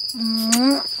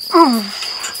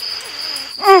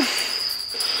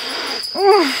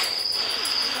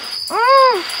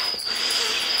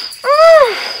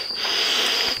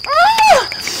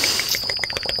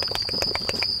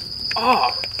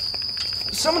 Oh,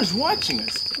 someone is watching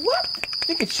us. What? I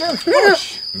think it's Sheriff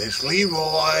Bush. Miss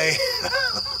Leroy.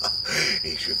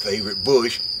 It's your favorite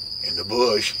bush in the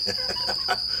bush.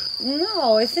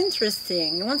 No, it's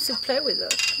interesting. He wants to play with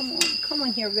us. Come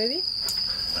on here, baby.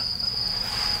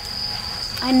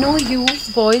 I know you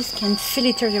boys can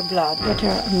filter your blood. What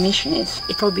our mission is.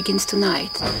 It all begins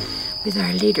tonight with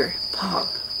our leader, Paul,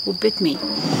 who bit me.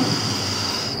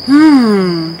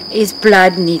 His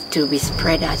blood needs to be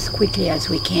spread as quickly as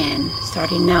we can,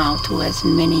 starting now to as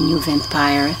many new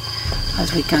vampires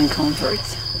as we can convert.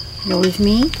 You with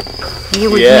me?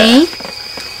 You with me?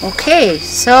 Okay,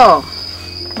 so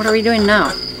what are we doing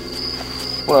now?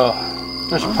 Well,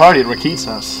 there's a party at Rakit's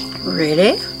house.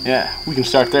 Really? Yeah, we can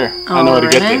start there. I know how to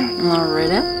get there.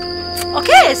 Already?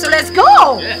 Okay, so let's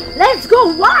go! Yeah. Let's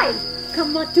go wild!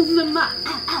 Come on to mama.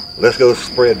 Let's go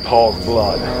spread Paul's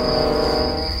blood.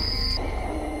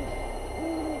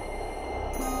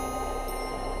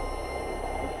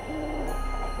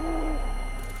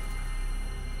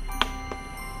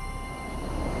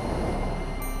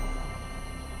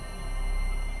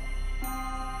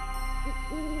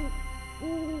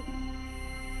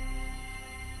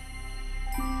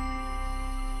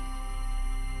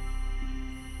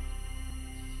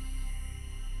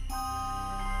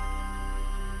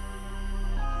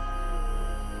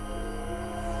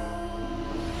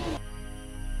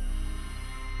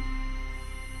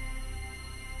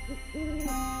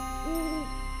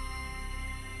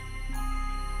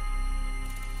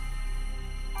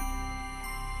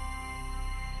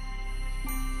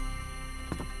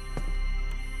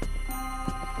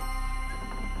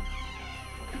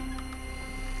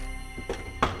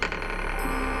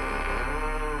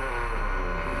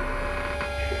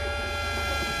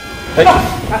 Hey.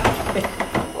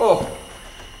 Oh.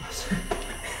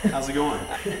 How's it going?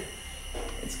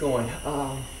 It's going.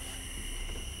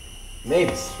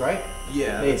 Mavis, right?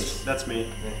 Yeah, Mavis. that's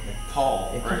me.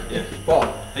 Paul, right? Yeah.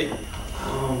 Paul. Hey.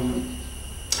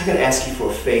 I gotta ask you for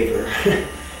a favor,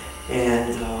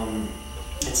 and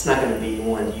it's not gonna be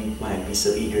one you might be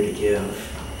so eager to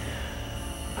give.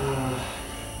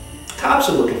 Cops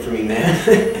are looking for me, man.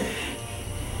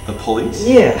 The police?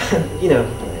 Yeah, you know,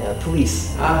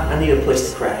 police. I need a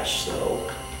place to crash, so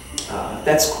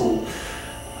that's cool.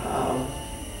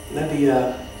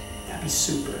 That'd be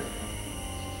super.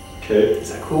 Okay. Is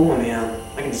that cool? I mean,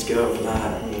 I can just go if not.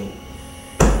 I mean,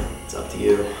 it's up to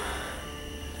you.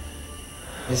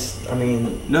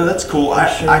 No, that's cool.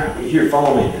 Here,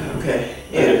 follow me. Okay.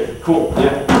 Yeah. Okay, cool.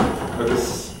 Yeah. Okay.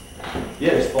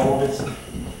 Yeah, just follow me.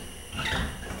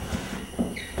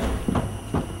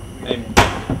 Hey,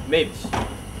 Mavis.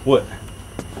 What?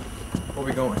 Where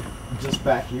we going? Just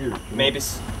back here.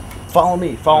 Mavis. Follow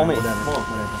me. Follow me. Whatever. Come on.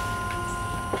 Whatever.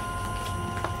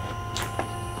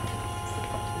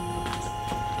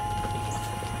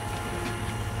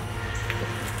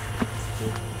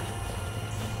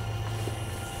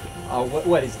 Oh,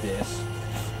 what is this?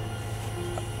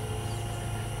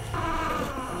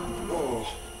 Oh.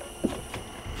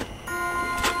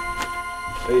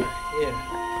 Hey. Yeah.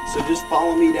 So just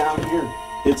follow me down here.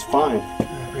 It's fine.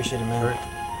 I appreciate it, man.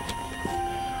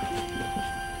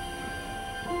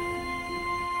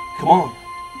 Come on.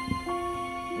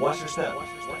 Watch your step.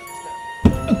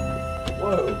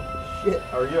 Whoa. Shit.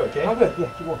 Are you okay? I'm good. Yeah,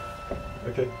 keep on.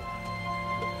 Okay.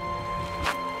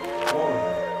 Come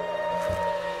on.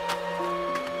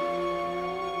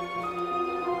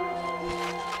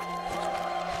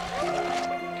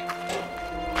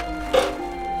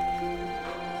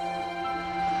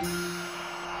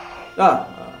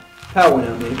 Power went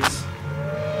out, Mavis.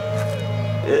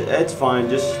 It's fine.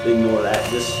 Just ignore that.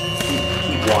 Just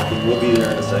keep walking. We'll be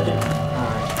there in a second.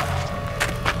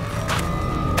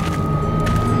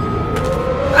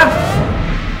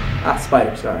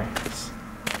 Spider, sorry.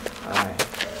 Alright.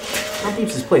 How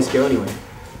deep's this place go anyway?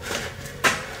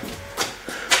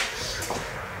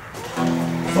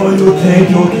 So you think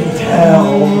you can tell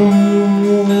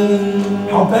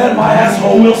how bad my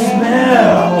asshole will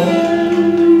smell?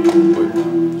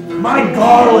 My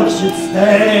garlic should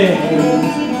stay.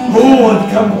 Who would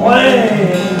complain?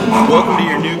 Welcome to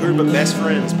your new group of best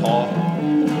friends, Paul.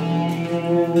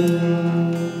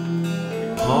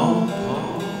 Paul?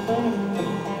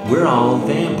 We're all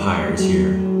vampires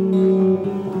here.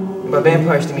 By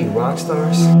vampires, do you mean rock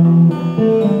stars?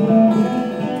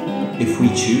 If we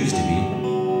choose to be,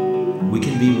 we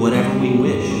can be whatever we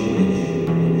wish.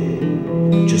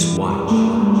 Just watch.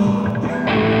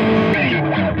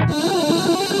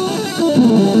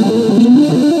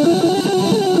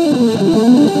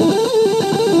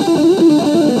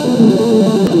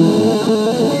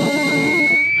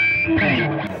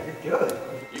 Good.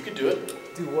 You can do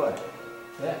it. Do what?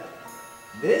 That.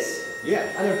 This?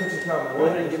 Yeah. I never put your car on my way.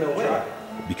 I didn't get no way.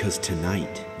 Because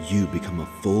tonight, you become a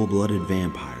full-blooded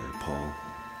vampire, Paul.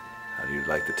 How do you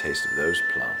like the taste of those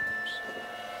plums?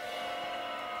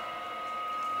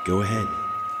 Go ahead.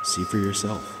 See for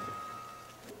yourself.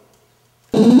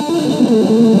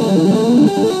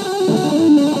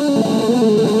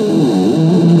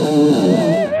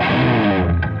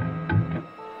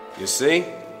 You see?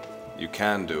 You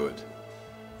can do it.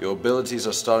 Your abilities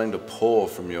are starting to pour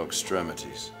from your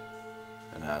extremities.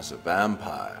 And as a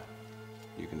vampire,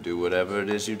 you can do whatever it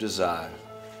is you desire,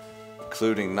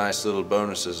 including nice little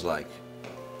bonuses like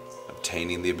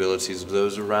obtaining the abilities of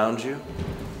those around you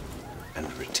and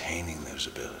retaining those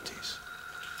abilities.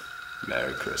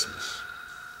 Merry Christmas.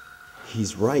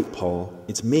 He's right, Paul.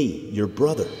 It's me, your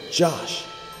brother, Josh.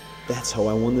 That's how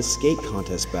I won the skate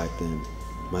contest back then.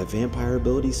 My vampire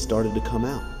abilities started to come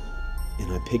out,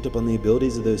 and I picked up on the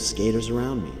abilities of those skaters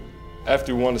around me.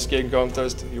 After he won the skating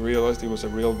contest, he realized he was a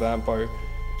real vampire,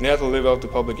 and he had to live out the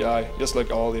public eye, just like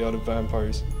all the other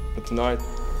vampires. But tonight,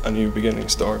 a new beginning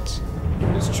starts.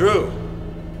 It's true.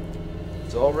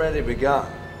 It's already begun.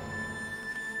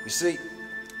 You see,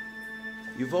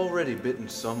 you've already bitten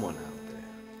someone out there.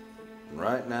 And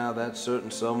right now, that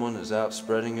certain someone is out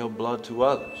spreading your blood to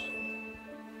others.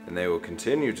 And they will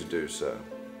continue to do so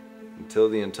until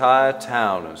the entire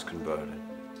town is converted.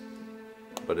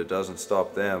 But it doesn't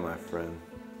stop there, my friend.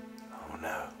 Oh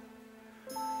no.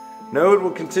 No, it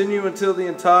will continue until the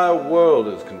entire world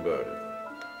is converted.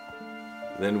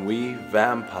 Then we,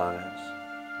 vampires,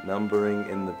 numbering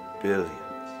in the billions,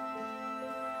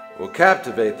 will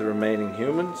captivate the remaining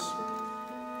humans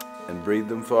and breed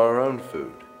them for our own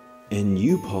food. And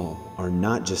you, Paul, are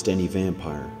not just any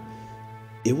vampire.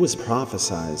 It was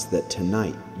prophesied that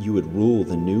tonight you would rule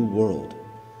the new world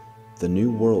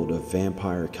of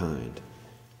vampire kind.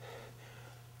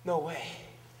 No way.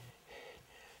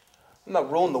 I'm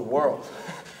not ruling the world.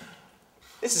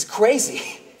 This is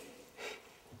crazy.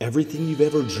 Everything you've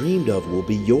ever dreamed of will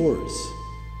be yours.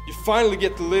 You finally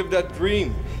get to live that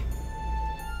dream.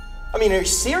 I mean, are you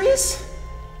serious?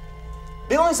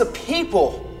 Billions of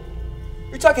people.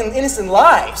 You're talking innocent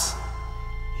lives.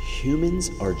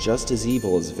 Humans are just as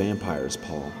evil as vampires,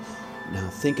 Paul. Now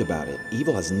think about it.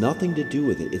 Evil has nothing to do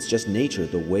with it. It's just nature,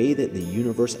 the way that the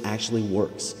universe actually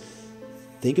works.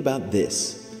 Think about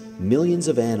this. Millions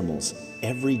of animals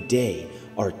every day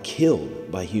are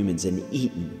killed by humans and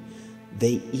eaten.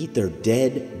 They eat their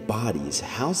dead bodies.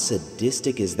 How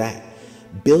sadistic is that?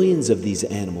 Billions of these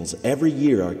animals every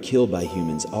year are killed by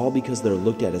humans, all because they're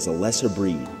looked at as a lesser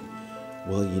breed.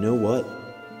 Well, you know what?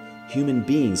 Human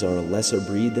beings are a lesser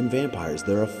breed than vampires.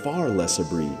 They're a far lesser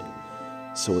breed.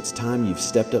 So it's time you've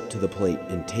stepped up to the plate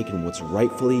and taken what's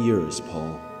rightfully yours,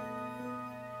 Paul.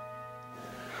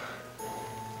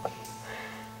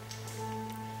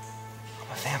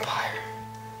 I'm a vampire.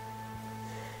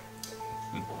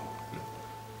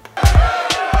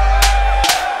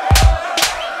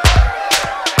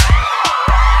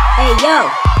 Hey, yo!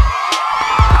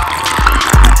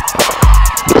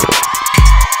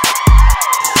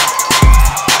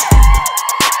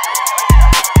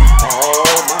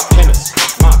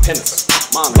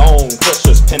 My long,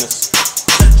 precious penis.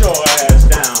 Sit your ass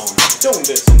down. Don't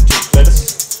listen to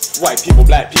Cletus. White people,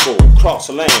 black people, cross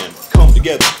the land. Come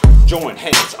together, join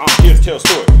hands. I'm here to tell a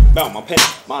story about my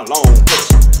penis, my long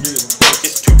penis.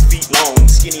 It's 2 feet long,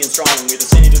 skinny and strong. With a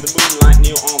sending to the moon like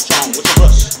Neil Armstrong. With a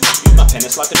rush, use my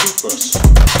penis like a toothbrush.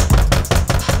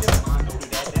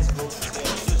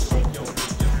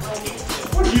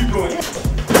 What are you doing?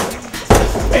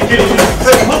 Hey, get in here,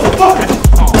 motherfucker!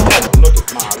 Look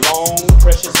at my long,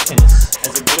 precious penis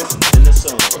as it glistens in the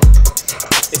sun.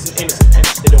 It's an innocent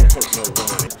penis, it don't hurt no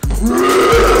one.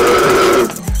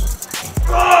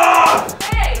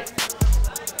 Hey!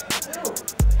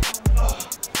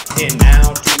 And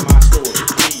now to my story,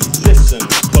 please listen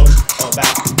close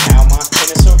about how my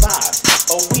penis survived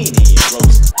a weenie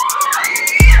roast.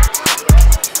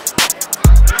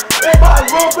 Everybody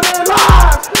run for their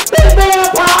lives! Big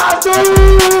vampires do!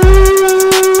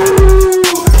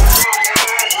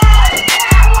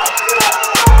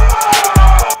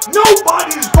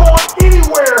 Nobody's going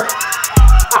anywhere!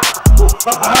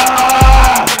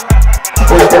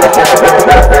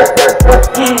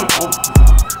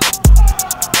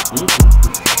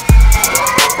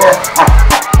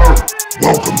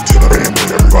 Welcome to the family,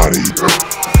 everybody.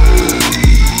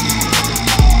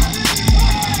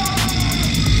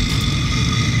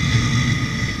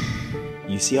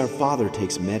 You see, our father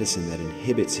takes medicine that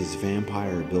inhibits his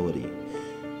vampire ability.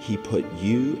 He put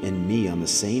you and me on the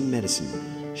same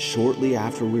medicine shortly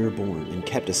after we were born and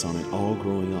kept us on it all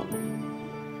growing up.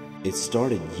 It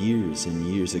started years and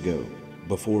years ago,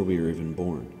 before we were even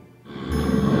born.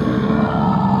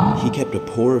 He kept a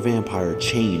poor vampire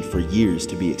chained for years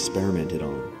to be experimented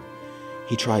on.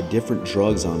 He tried different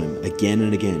drugs on him again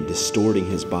and again, distorting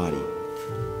his body,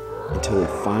 until he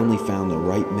finally found the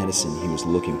right medicine he was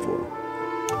looking for.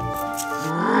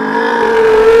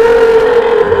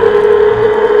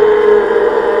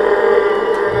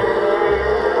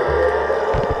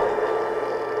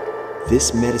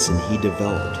 This medicine he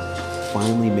developed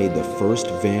finally made the first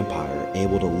vampire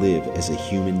able to live as a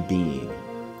human being.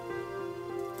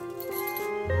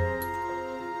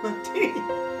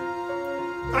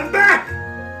 I'm back!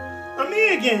 I'm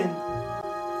me again!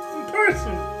 In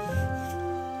person!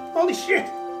 Holy shit!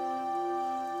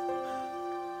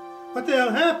 What the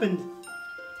hell happened?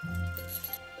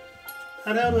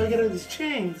 How the hell do I get out of these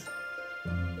chains?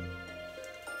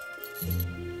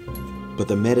 But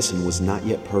the medicine was not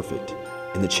yet perfect,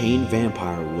 and the chained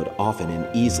vampire would often and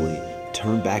easily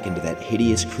turn back into that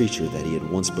hideous creature that he had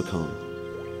once become.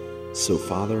 So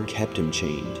Father kept him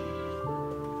chained.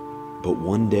 But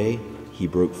one day, he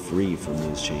broke free from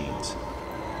those chains.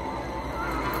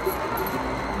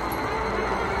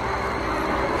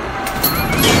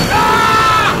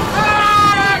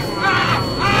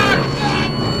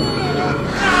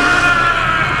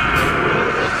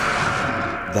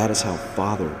 That is how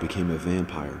Father became a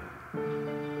vampire.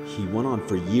 He went on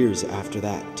for years after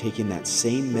that, taking that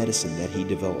same medicine that he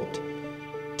developed,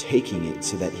 taking it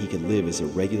so that he could live as a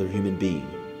regular human being.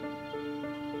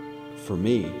 For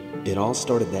me, it all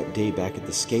started that day back at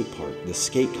the skate park, the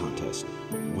skate contest,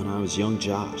 when I was young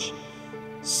Josh.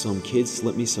 Some kid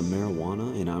slipped me some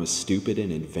marijuana and I was stupid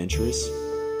and adventurous,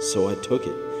 so I took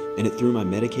it, and it threw my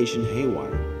medication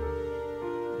haywire.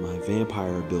 My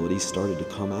vampire ability started to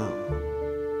come out.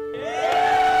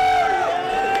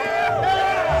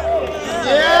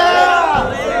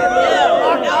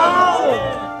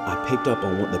 I picked up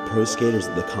on what the pro skaters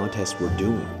at the contest were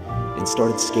doing and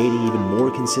started skating even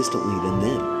more consistently than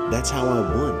them. That's how I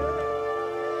won.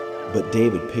 But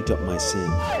David picked up my sin.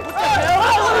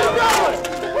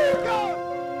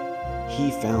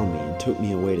 He found me and took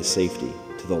me away to safety,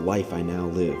 to the life I now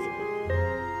live.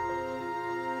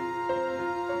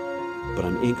 But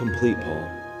I'm incomplete, Paul.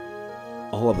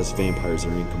 All of us vampires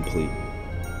are incomplete.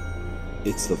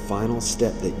 It's the final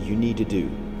step that you need to do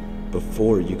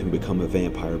before you can become a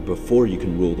vampire, before you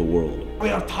can rule the world. We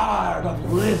are tired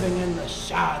of living in the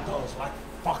shadows like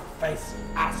fuck-faced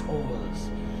assholes.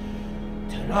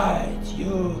 Tonight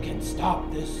you can stop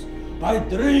this by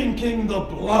drinking the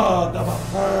blood of a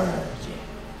virgin.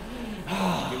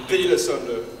 Imperial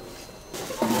Thunder.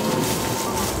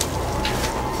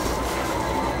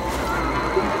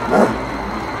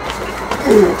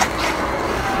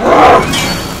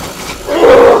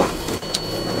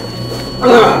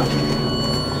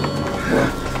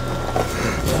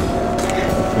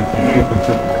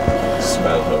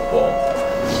 Smell her, Paul.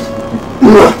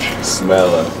 Smell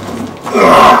her.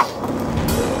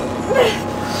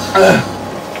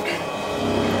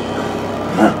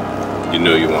 You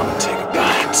know you want to take a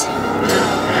bite.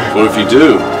 Well, if you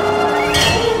do,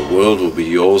 the world will be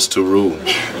yours to rule.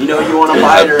 You know you want to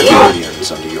bite her.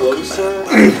 Billions under your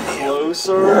command.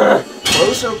 Closer.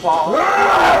 Closer, Paul.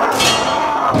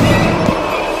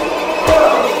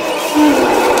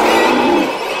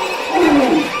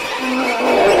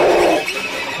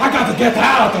 I got to get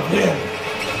out of here.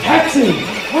 Taxi!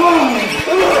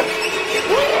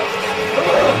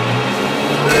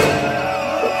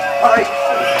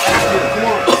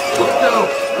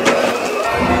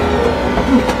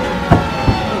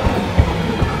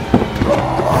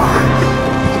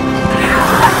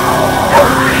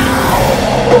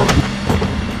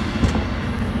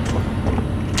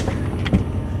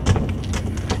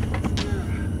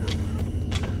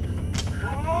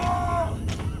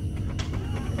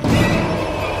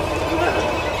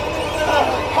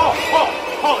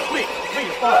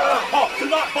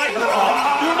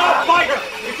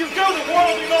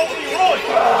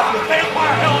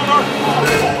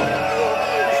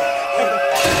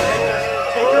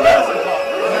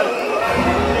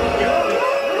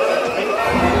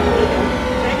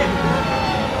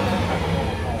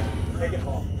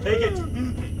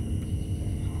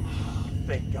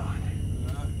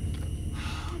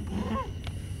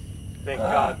 Thank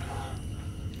God.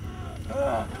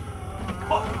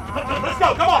 Let's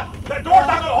go, come on! That door's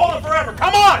not gonna hold it forever!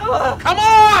 Come on! Come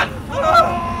on!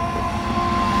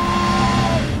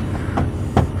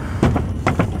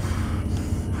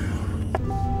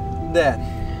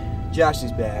 Dad, Josh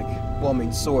is back. Well, I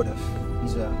mean, sort of.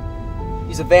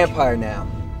 He's a vampire now.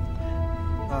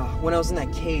 When I was in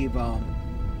that cave,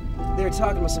 they were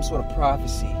talking about some sort of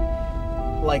prophecy.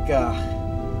 Like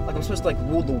I'm supposed to, like,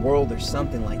 rule the world or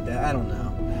something like that. I don't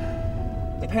know.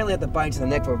 They apparently had to bite into the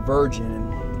neck of a virgin,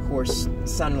 and, of course, it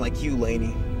sounded like you,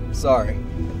 Laney. Sorry.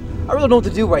 I really don't know what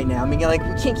to do right now. I mean, like,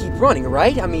 we can't keep running,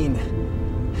 right? I mean...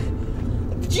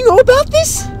 Did you know about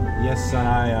this? Yes, son,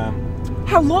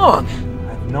 How long?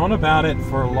 I've known about it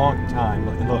for a long time.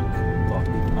 Look,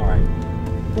 all right.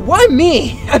 Why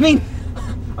me? I mean,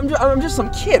 I'm just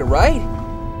some kid, right?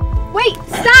 Wait,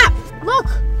 stop!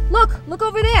 Look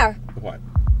over there. What?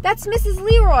 That's Mrs.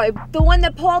 Leroy, the one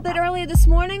that Paul did earlier this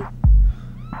morning.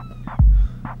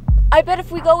 I bet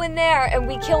if we go in there and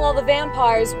we kill all the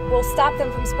vampires, we'll stop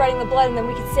them from spreading the blood and then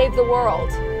we can save the world.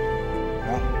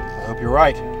 Well, I hope you're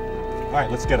right. All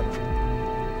right, let's get him.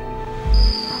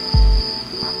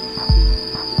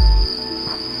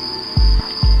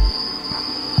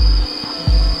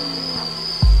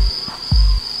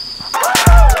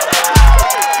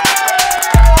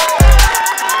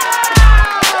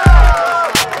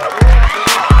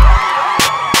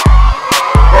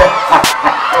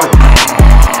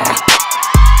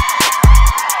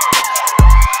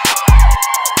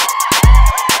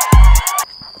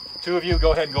 Two of you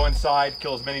go ahead and go inside,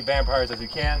 kill as many vampires as you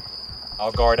can.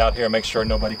 I'll guard out here and make sure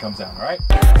nobody comes down, all right?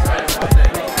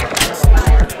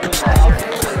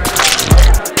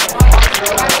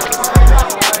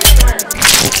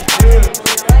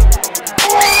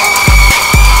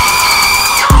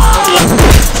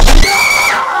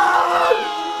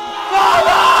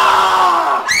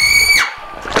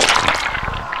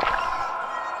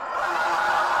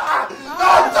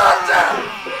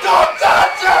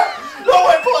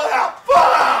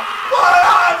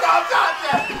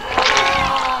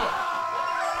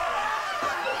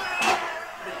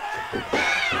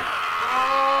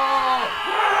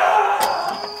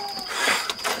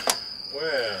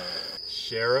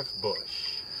 Sheriff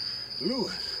Bush.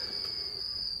 Lewis.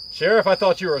 Sheriff, I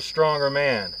thought you were a stronger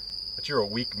man, but you're a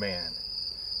weak man,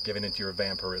 giving into your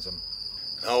vampirism.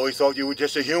 I always thought you were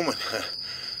just a human,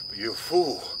 but you're a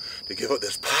fool to give up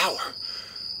this power.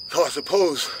 So I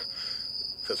suppose,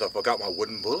 since I forgot my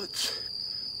wooden bullets,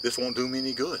 this won't do me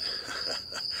any good.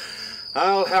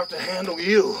 I'll have to handle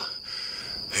you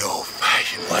the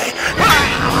old-fashioned way.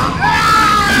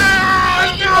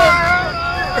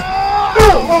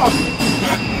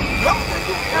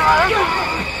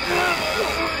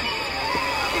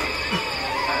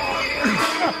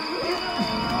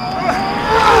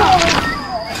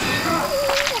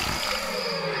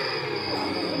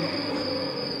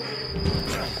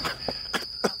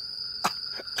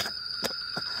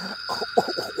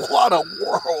 What a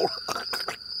world!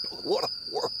 What a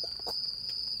world!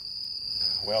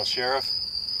 Well, Sheriff,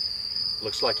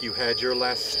 looks like you had your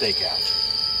last stakeout.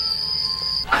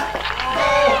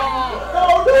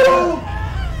 No, dude!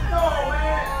 No,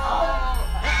 man!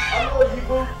 I love you,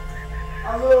 boo.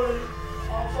 I love you.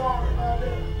 I'm sorry about it.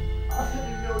 I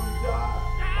didn't know you died.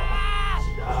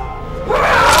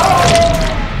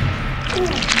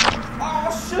 Oh,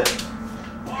 shit!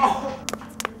 Oh.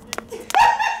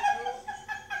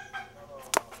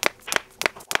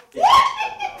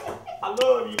 I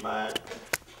love you, man.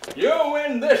 You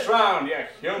win this round, you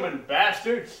human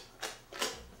bastards.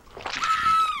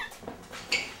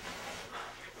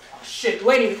 Shit,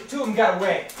 Laney, two of them got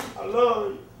away. I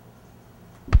love you.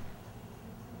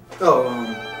 Oh,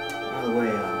 by the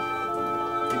way,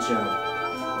 good job.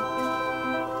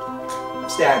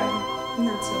 Stabbing.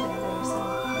 Not so bad at yourself.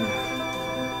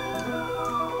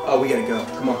 Oh, we gotta go.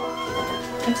 Come on.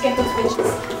 Let's get those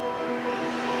bitches.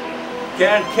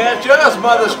 Can't catch us,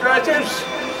 mother scratchers.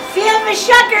 Silver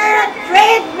Sugar,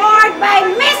 trademarked by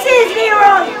Mrs.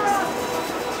 Leroy.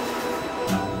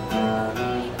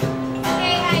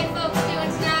 Hey, how you folks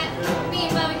doing tonight? Me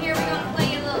and Bubba here, we're gonna play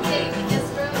a little game in this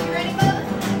room. You ready, Bubba?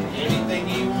 Anything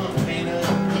you want, Peanut.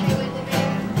 Hit me with it,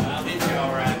 baby. I'll hit you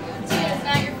all right. Cheers,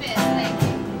 not your fist, thank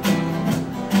you.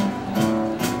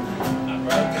 I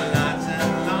broke lots and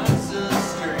lots of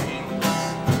strings.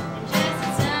 Just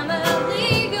a time of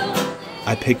legal.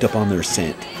 I picked up on their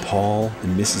scent. Paul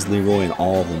and Mrs. Leroy and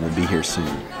all of them will be here soon.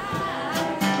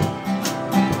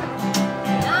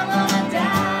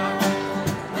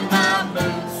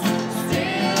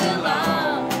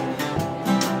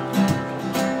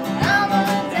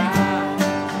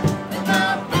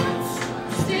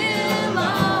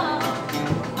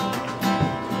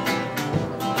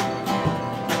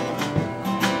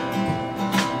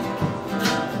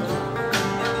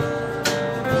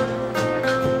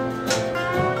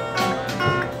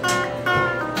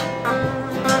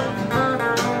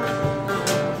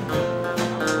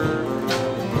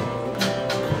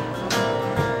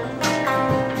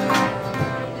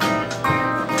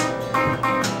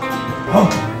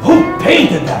 Who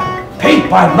painted that? Paint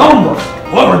by numbers.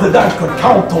 Whoever did that could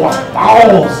count to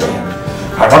 1,000.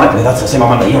 Ironically, that's the same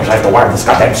amount of years I have to wear this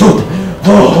goddamn suit.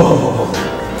 Oh.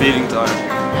 Feeding time.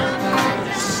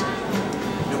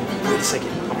 No, wait a second.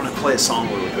 I'm gonna play a song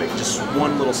really quick. Just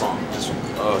one little song. Just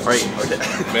right. Okay.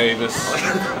 Mavis.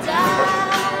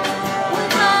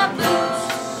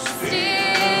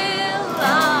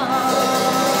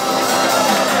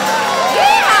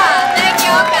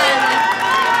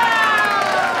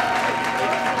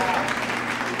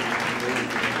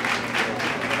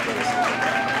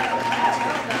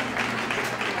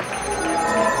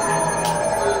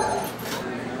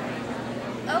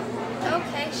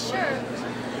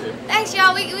 Thanks,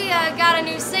 y'all. We got a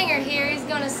new singer here. He's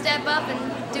gonna step up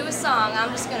and do a song.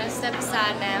 I'm just gonna step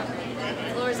aside now.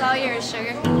 The floor's all yours,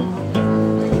 sugar.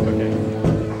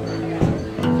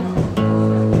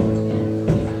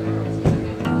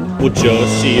 Well,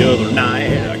 just the other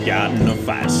night, I got in a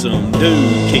fight. Some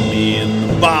dude kicked me in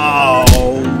the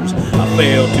balls. I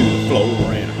fell to the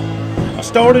floor and I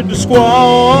started to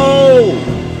squall.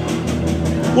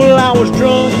 Well, I was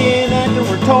drunk and acting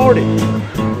retarded.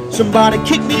 Somebody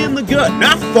kicked me in the gut and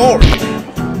I farted.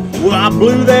 Well, I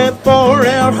blew that fart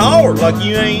out hard like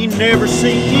you ain't never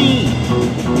seen.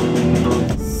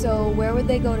 So where would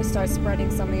they go to start spreading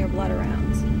some of your blood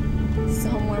around?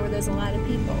 Somewhere where there's a lot of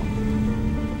people.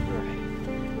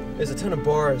 There's a ton of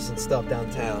bars and stuff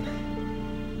downtown.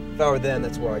 If I were them,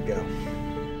 that's where I'd go.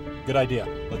 Good idea.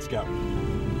 Let's go.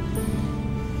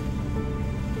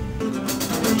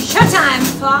 Showtime,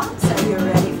 folks. Are you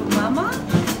ready for Mama?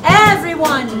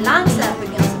 Everyone lines up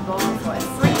against the bar for a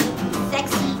free,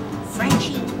 sexy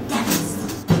Frenchy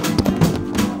dance.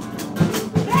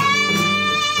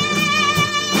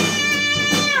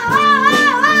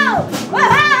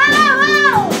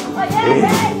 Oh, yeah,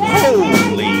 yeah,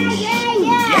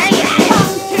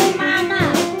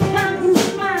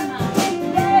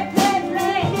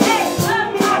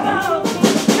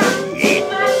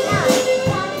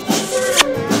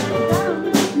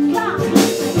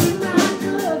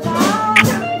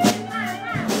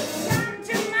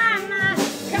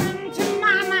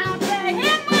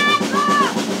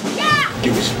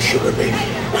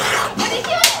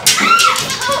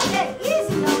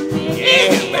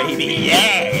 baby,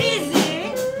 yeah. Easy.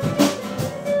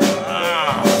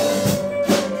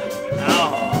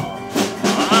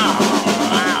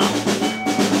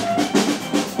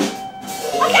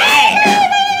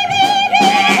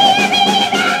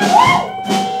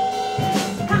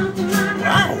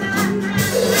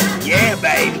 Yeah,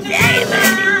 baby, yeah,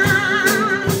 baby.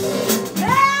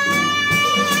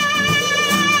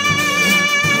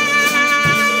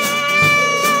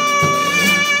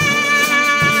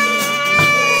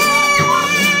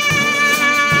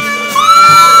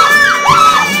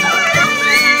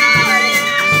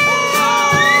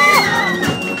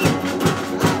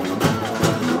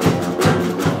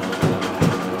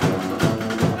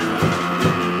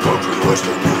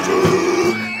 Western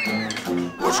music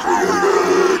was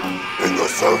created in the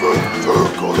seventh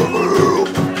circle of hell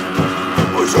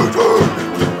by Satan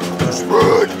to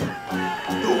spread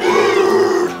the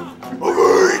word of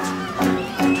hate.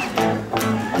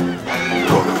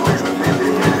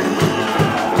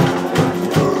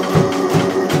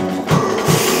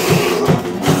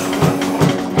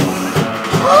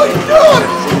 How you doing?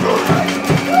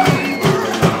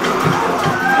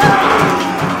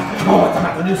 Oh, what's the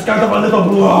matter? You scattered my little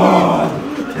blood.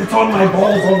 It's on my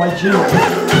balls, on my chin.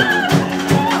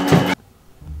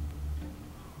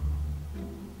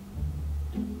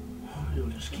 You'll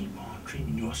just keep on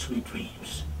dreaming your sweet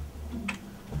dreams,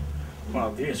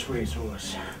 while this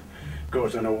racehorse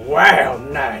goes on a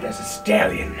wild night as a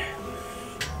stallion.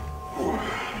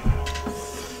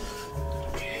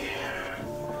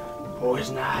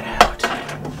 Boys' night out.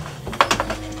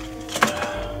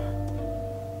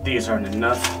 These aren't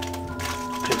enough.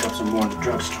 Pick up some more in the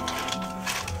drugstore.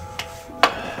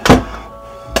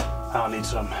 I'll need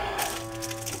some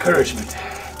encouragement.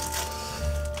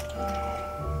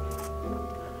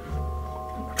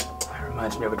 That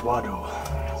reminds me of Eduardo.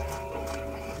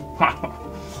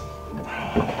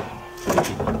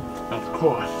 Of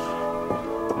course,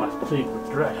 my favorite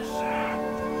dress.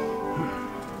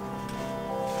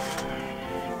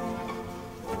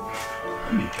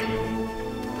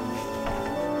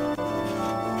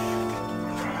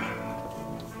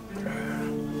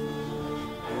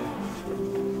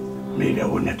 Maybe I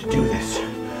wouldn't have to do this if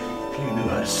you knew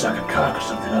how to suck a cock or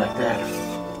something like that.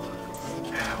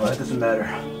 Well, that doesn't matter.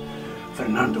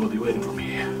 Fernando will be waiting for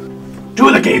me.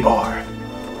 To the gay bar!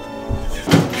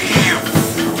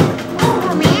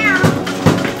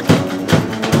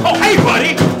 Oh, hey,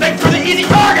 buddy! Thanks for the easy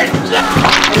target!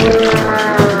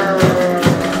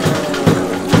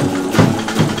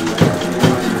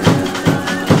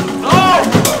 Oh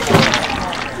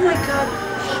my God!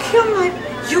 You killed my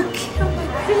bitch! You killed my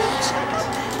bitch!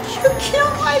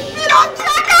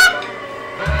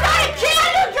 I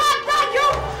killed you, Jacka! You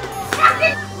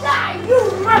fucking die, you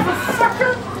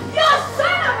motherfucker! You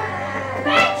son of a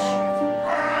bitch!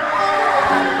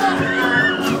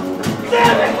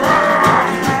 Damn it!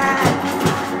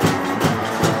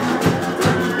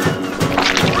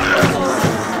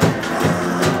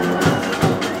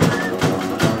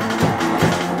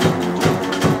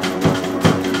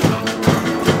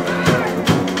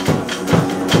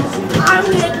 I'm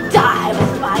gonna die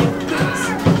with my boots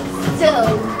so.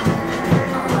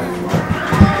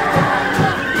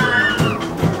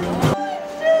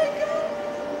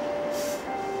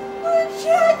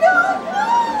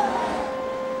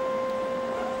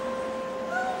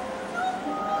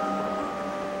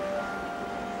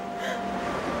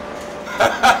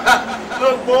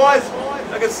 Look, boys,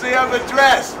 I can see I'm the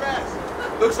dress.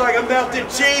 Looks like a melted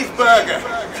cheeseburger.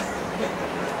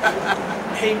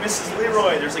 Hey, Mrs.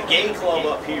 Leroy, there's a gay club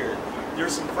up here.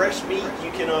 There's some fresh meat.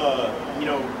 You can, you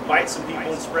know, bite some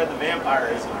people and spread the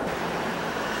vampirism.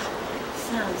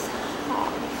 Sounds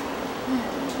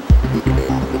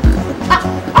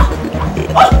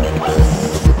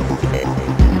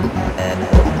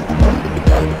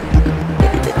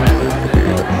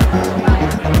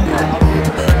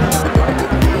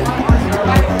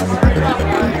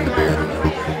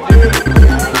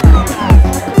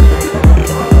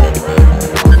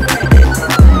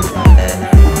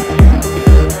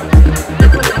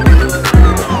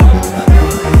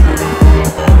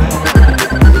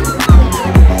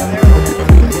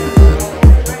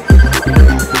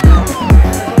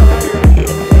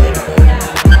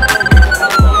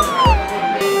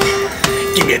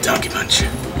Give me a donkey punch.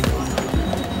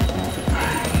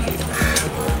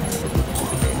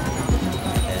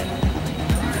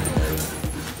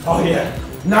 Oh yeah,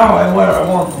 now I'm where I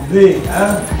want to be,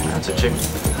 huh? That's a chick.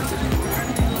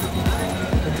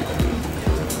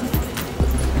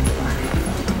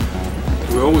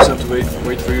 We always have to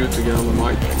wait for you to get on the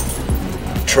mic.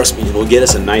 Trust me, it'll get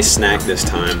us a nice snack this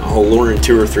time. I'll lure in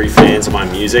 2 or 3 fans of my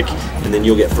music, and then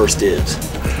you'll get first dibs.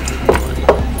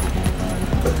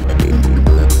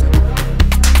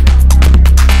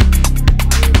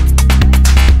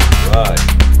 Right.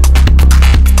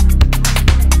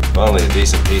 Finally a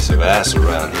decent piece of ass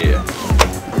around here.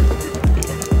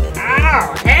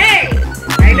 Oh, hey!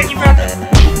 Hey, looking for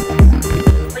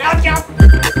blow job.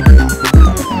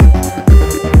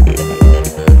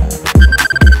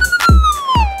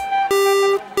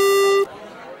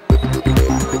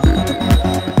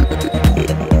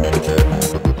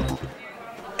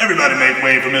 Everybody make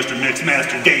way for Mr.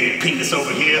 Mixmaster Dave Penis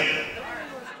over here.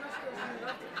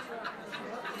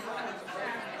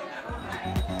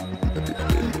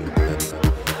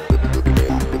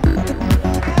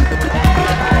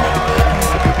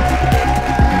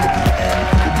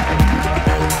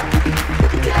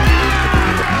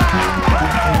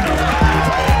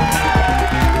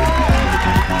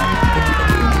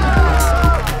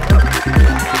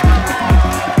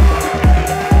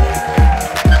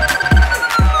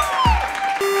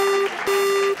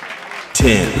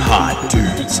 Hot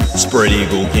dudes, spread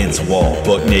eagle against wall,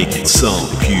 buck naked, some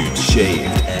pubes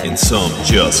shaved, and some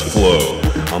just flow.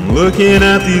 I'm looking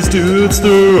at these dudes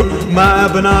through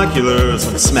my binoculars.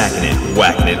 I'm smacking it,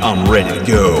 whacking it, I'm ready to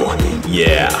go.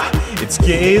 Yeah, it's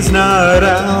gays night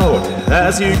out,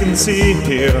 as you can see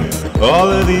here. All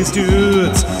of these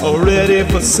dudes are ready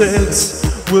for sex.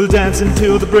 We'll dance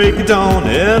until the break of dawn,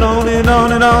 and on and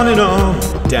on and on and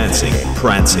on. Dancing,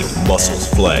 prancing, muscles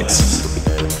flex.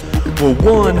 Well,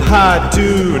 one hot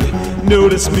dude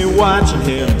noticed me watching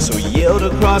him, so he yelled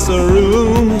across the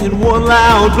room in one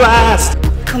loud blast.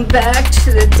 Come back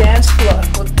to the dance floor,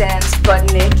 we'll dance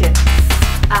butt naked.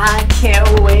 I can't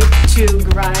wait to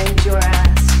grind your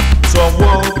ass. So I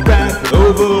walked back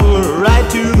over right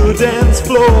to the dance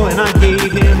floor, and I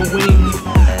gave him a wink.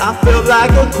 I felt like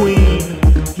a queen.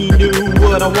 He knew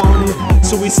what I wanted,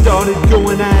 so we started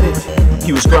going at it.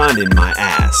 He was grinding my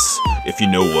ass, if you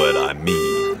know what I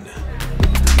mean.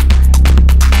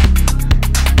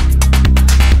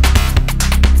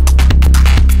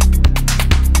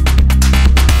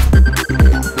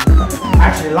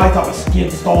 Actually light up a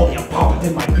skin stolly and pop it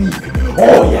in my beak.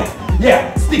 Oh yeah,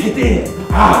 yeah, stick it in.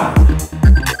 Ah.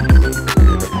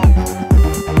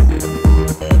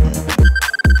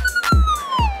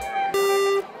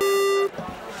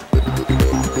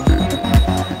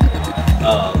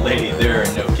 Lady, there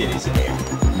are no kitties in here.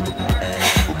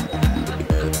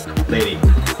 Lady,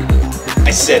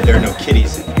 I said there are no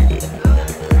kitties in here.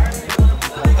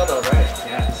 I thought alright,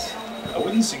 yes. I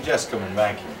wouldn't suggest coming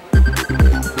back here.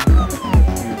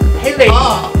 Hey lady,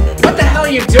 what the hell are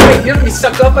you doing? You're gonna be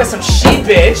sucked up by some she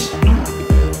bitch.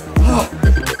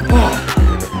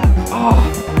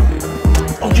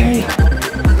 Okay,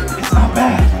 it's not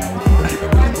bad.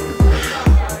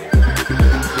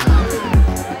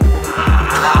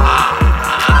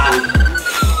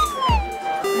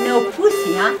 No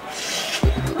pussy, huh?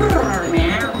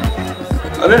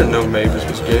 I didn't know Mavis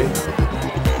was gay.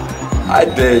 I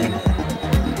did.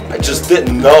 I just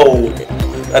didn't know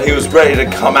that he was ready to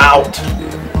come out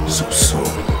so soon.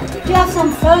 You have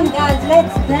some fun, guys.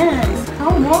 Let's dance.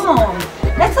 Come on.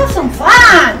 Let's have some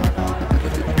fun.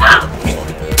 Ah!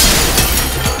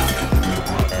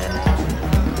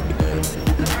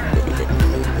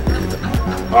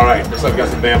 Alright, looks like we got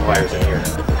some vampires in here.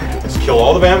 Let's kill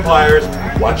all the vampires,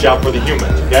 watch out for the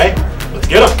humans, okay? Let's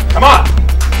get them, come on!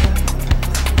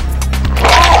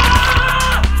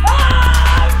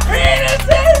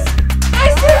 Penises!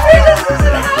 I see penises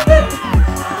in heaven!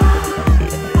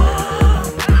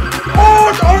 Oh,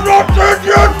 I'm not dead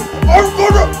yet!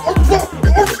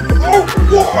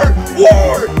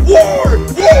 Why?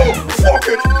 Fuck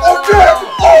it! I'm dead!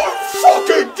 I'm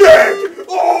fucking dead!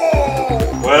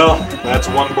 Oh! Well, that's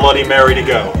one Bloody Mary to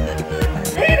go.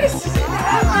 Penises in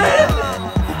heaven!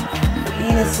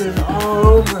 Penises all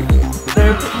over. There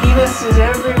are penises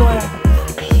everywhere.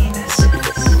 Penises.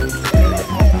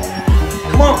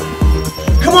 Come on!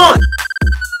 Come on!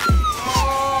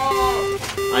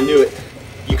 I knew it.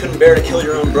 You couldn't bear to kill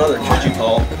your own brother, could you,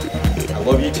 Paul? I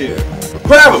love you too.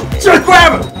 Grab him! Just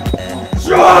grab him!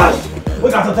 Josh! We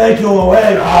got to take you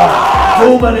away.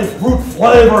 Too many fruit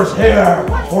flavors here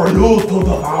for you to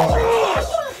devour.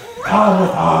 Come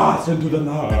with us into the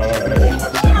night.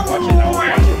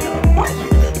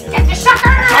 Get the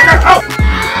sucker! Sucker! Oh!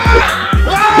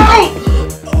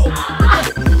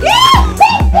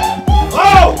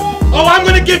 Oh, I'm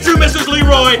gonna get you, Mrs.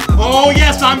 Leroy! Oh,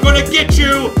 yes, I'm gonna get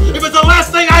you! If it's the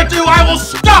last thing I do, I will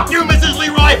stop you, Mrs.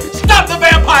 Leroy! Stop the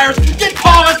vampires! Get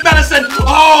Paul his medicine!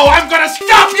 Oh, I'm gonna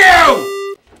stop you!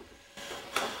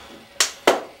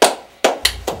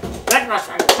 was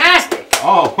fantastic.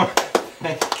 Oh.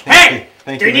 Hey,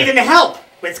 Thank do you need any help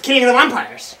with killing the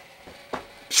vampires?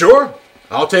 Sure.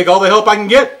 I'll take all the help I can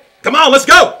get. Come on, let's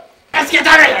go. Let's get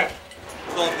out of here.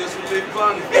 Thought this would be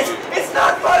fun. It's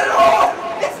not fun at all!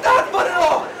 It's not fun at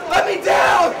all! Let me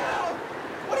down!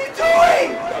 What are you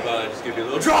doing? How about I just give you a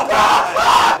little Drop!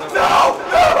 drop? No!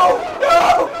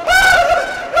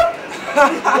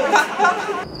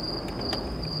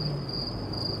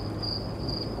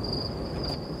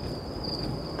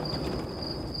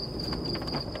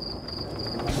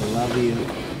 I love you.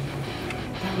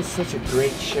 That was such a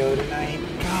great show tonight.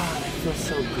 God, I feel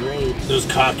so great. Those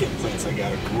cock implants I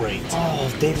got are great. Oh,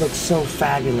 they look so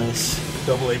fabulous.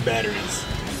 AA batteries.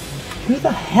 Who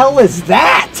the hell is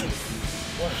that?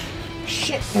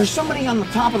 Shit, there's somebody on the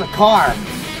top of the car.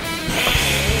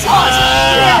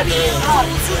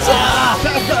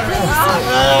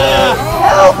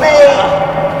 Help me!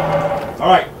 All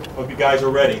right, hope you guys are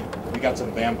ready. We got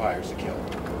some vampires to kill.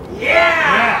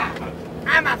 Yeah!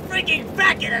 I'm a freaking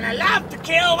faggot and I love to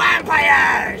kill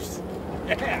vampires!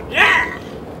 Yeah!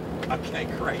 Okay,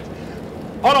 great.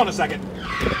 Hold on a second.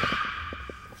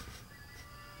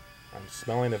 I'm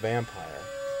smelling a vampire.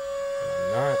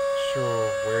 I'm not sure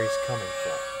where he's coming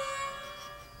from.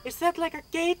 Is that like a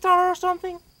gator or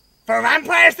something? For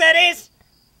vampires, that is?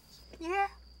 Yeah.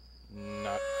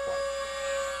 Not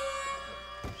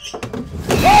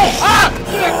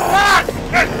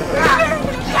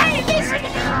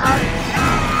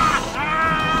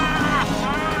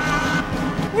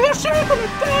We're sure gonna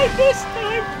die this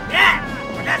time. Yeah,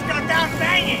 but let's go down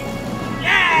banging.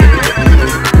 Yeah!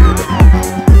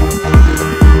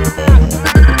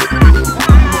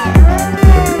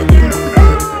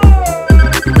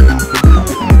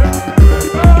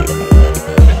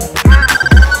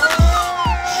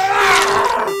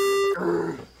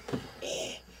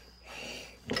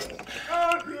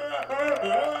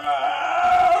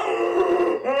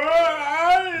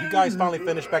 You guys finally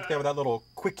finished back there with that little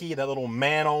quickie, that little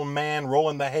man-on-man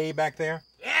rolling the hay back there?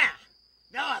 Yeah,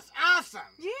 that was awesome.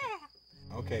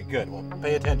 Yeah. Okay, good. Well,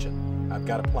 pay attention. I've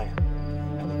got a plan.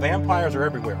 Now, the vampires are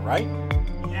everywhere, right?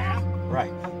 Yeah.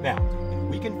 Right. Now, if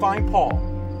we can find Paul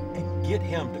and get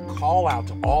him to call out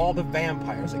to all the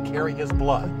vampires that carry his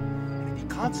blood, and if he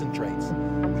concentrates,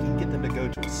 we can get them to go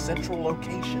to a central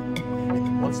location. And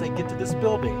then once they get to this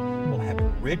building, we'll have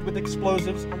it rigged with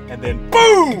explosives, and then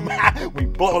boom! We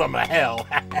blow them to hell.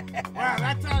 Well,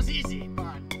 that sounds easy,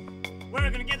 but where are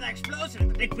we gonna get the explosion in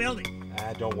the big building?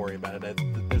 Don't worry about it.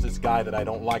 There's this guy that I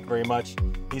don't like very much.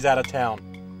 He's out of town.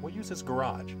 We'll use his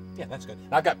garage. Yeah, that's good.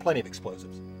 I've got plenty of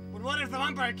explosives. But what if the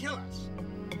vampire kills us?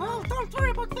 Well, don't worry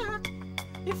about that.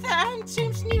 If the end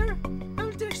seems near,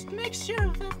 I'll just make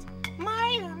sure that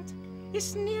my end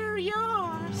is near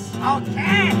yours.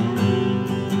 Okay!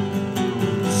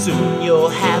 Soon you'll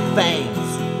have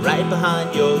fangs right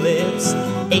behind your lips.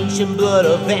 Ancient blood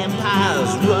of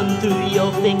vampires run through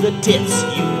your fingertips.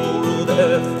 You will rule the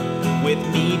earth with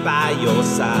me by your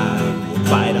side. We'll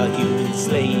fight our human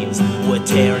slaves. We're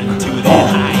tearing to their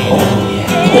hide.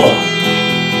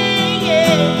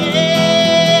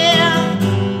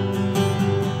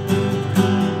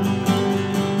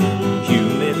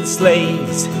 Human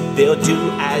slaves, they'll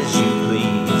do as you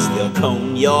please. They'll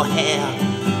comb your hair,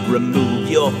 remove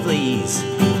your fleas.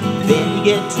 Then you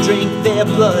get to drink their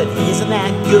blood. Isn't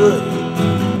that good?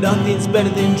 Nothing's better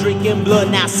than drinking blood.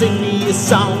 Now sing me a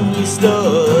song, you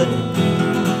stud.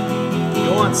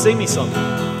 Go on, sing me something.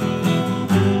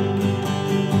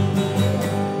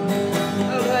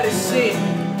 Oh, that is sick.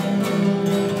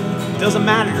 Doesn't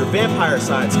matter, your vampire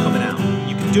side's coming out.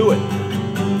 You can do it.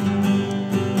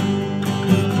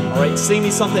 Alright, sing me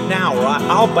something now, or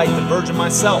I'll bite the virgin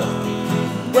myself.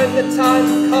 When the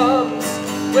time comes,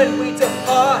 when we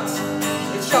depart,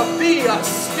 it shall be a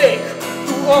stake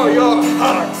through all your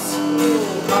hearts.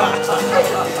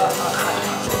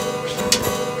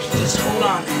 Just hold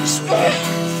on there, sweetie.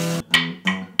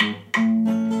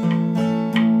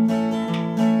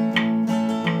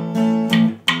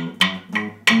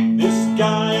 This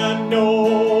guy I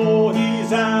know,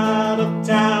 he's out of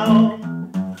town.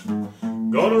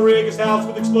 Gonna rig his house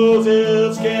with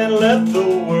explosives, can't let the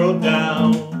world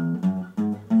down.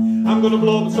 I'm gonna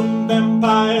blow up some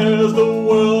vampires, the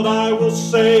world I will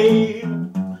save,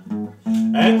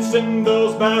 and send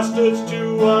those bastards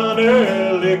to an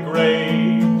early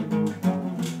grave.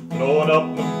 Blowing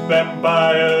up the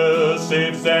vampires,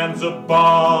 save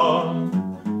Zanzibar.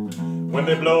 When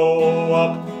they blow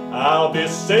up, I'll be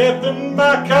safe in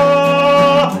my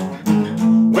car.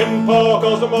 When Paul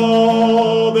calls them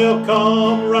all, they'll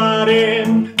come right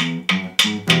in.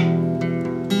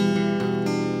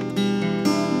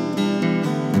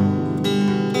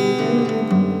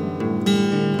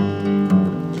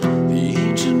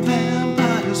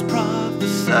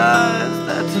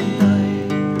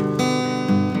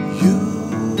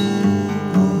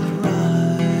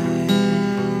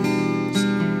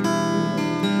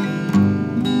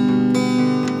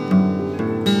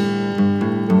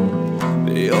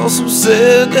 also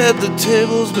said that the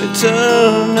tables may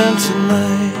turn, and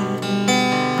tonight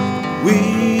we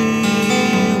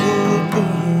will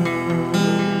burn.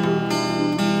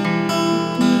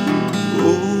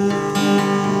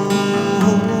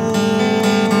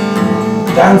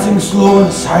 Dancing slow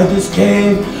inside this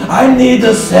cave, I need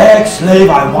a sex slave,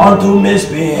 I want to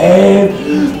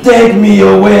misbehave. Take me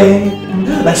away,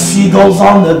 like seagulls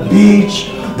on the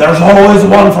beach, there's always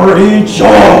one for each.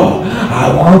 Oh,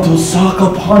 I want to suck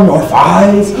upon your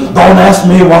thighs, don't ask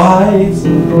me why.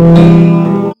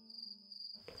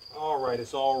 Alright,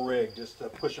 it's all rigged. Just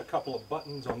push a couple of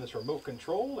buttons on this remote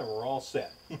control and we're all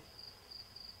set.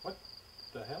 What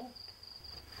the hell?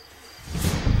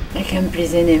 I can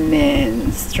present a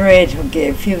man straight who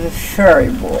gave you the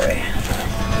furry boy.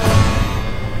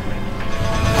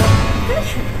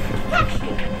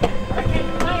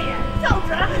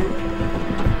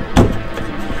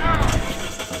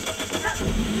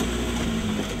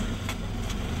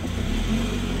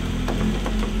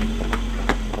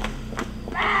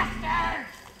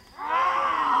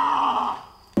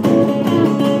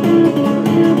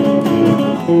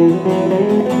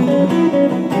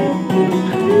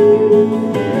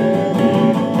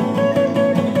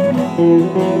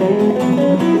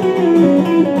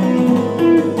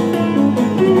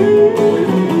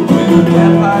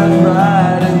 Vampires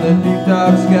ride in the deep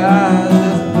dark skies,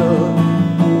 there's blood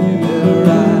in their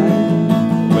eyes.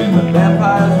 When the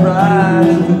vampires ride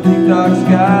in the deep dark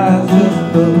skies, there's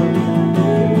blood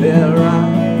in their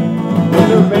eyes. When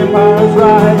the vampires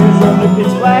rise on the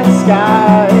pitch black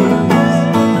skies,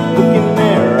 look in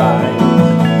their eyes.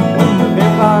 When the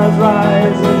vampires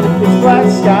rise in the pitch black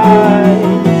skies,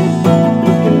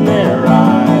 look in their eyes.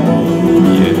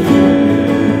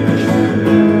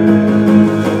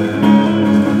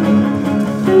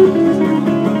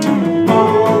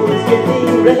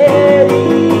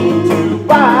 Ready to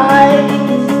fight.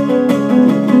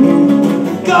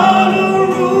 Gonna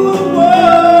rule the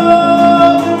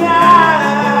world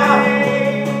tonight.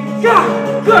 God,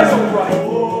 that's all right.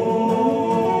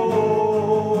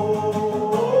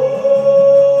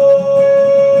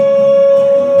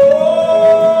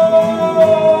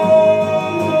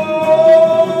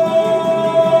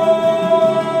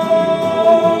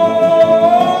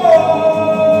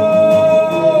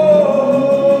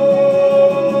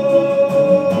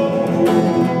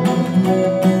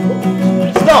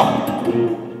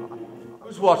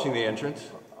 Watching the entrance.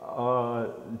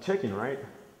 Chicken, right?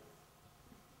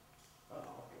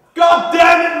 God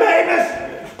damn it, Mavis!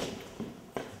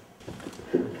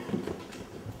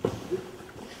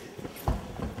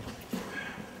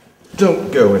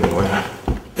 Don't go anywhere.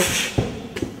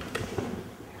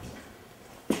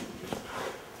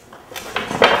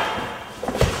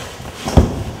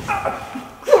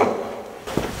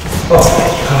 Oh,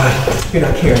 God. You're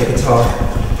not carrying the guitar.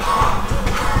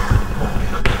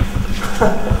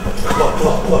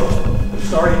 Look. I'm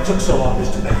sorry it took so long. This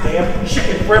took that damn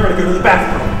chicken forever to go to the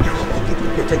bathroom.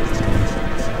 Here, take this.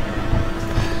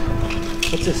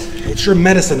 What's this? It's your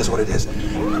medicine is what it is.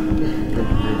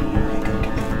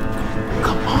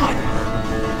 Come on.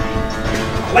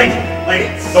 Laney,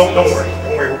 don't worry.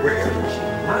 Don't worry, we're here.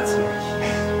 Not so much.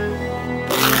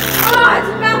 Oh, it's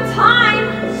about time. It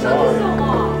took you so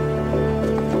long.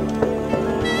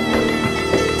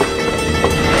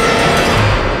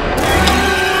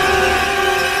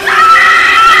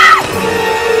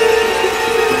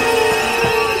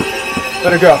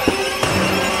 Better go.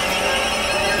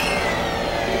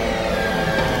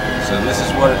 So this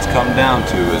is what it's come down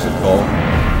to, is it, Cole?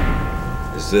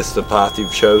 Is this the path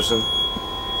you've chosen?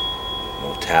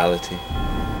 Mortality?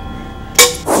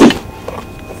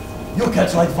 You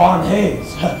catch like Von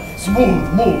Hayes.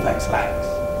 Smooth move, X-Lax.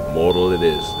 Mortal it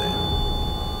is, then.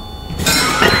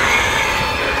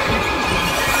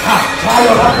 Try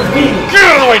your luck with me. Get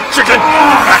out of the way, chicken!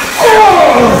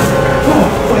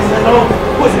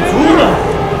 Poison tuna!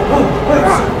 Oh,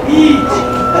 bitch!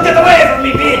 Get away from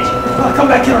me, bitch! Come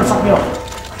back here and suck me off.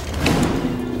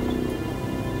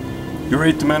 You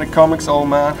read the Manic comics, old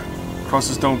man?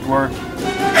 Crosses don't work.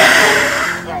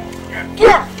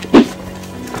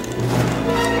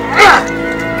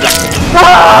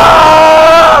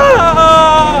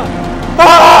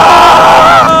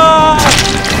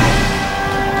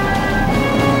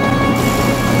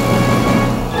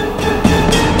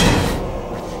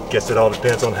 Guess it all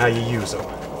depends on how you use them.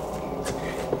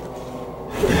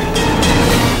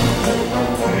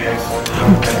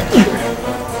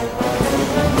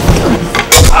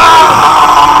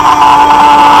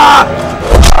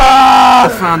 I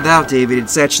found out, David,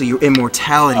 it's actually your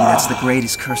immortality that's the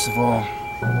greatest curse of all.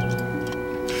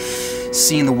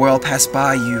 Seeing the world pass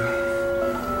by you,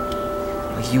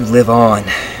 You live on.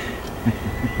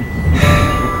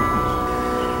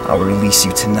 I'll release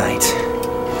you tonight.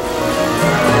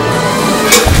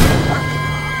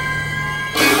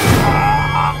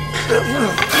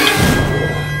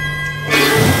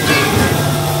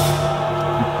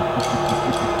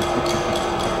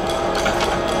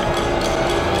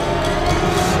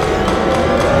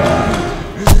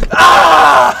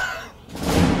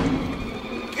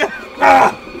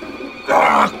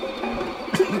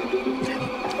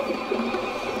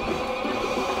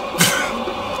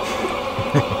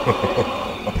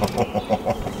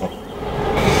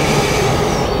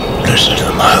 Listen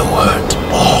to my words,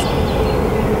 Paul.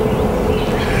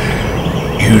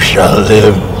 You shall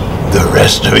live the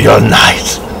rest of your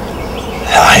nights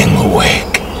lying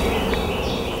awake,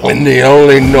 when the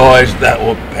only noise that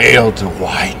will pale to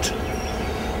white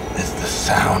is the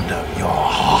sound of your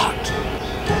heart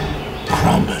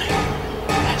crumbling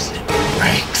as it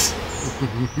breaks.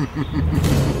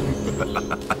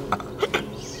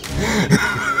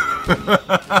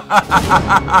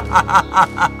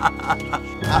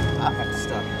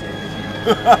 Stop it,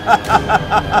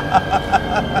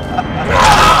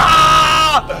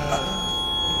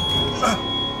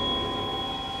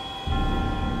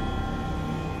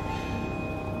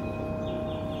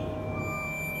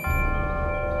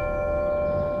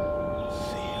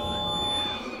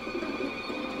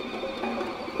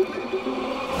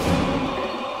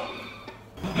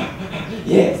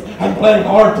 Yes, I'm playing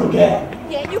hard to get.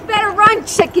 Yeah, you better run,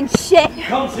 chicken shit.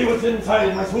 Come see what's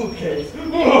inside my suitcase.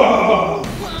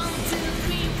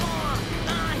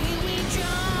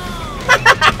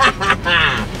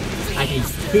 I can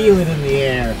feel it in the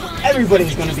air.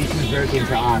 Everybody's gonna be converting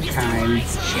to our kind.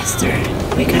 Chester,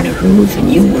 we're gonna rule the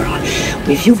new world.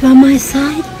 With you by my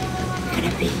side, we're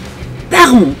gonna be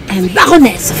Baron and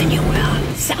Baroness of a new world.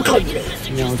 Sacre bleu.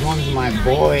 You know, as long as my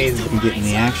boys can get in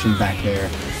the action back there,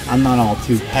 I'm not all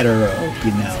too hetero,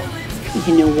 you know.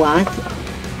 You know what?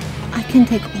 I can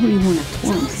take only one at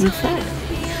once. In fact,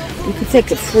 you could take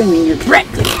the frim in your breath.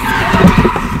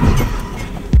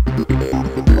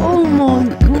 Oh my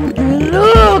God,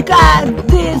 look at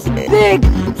this big,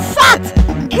 fat,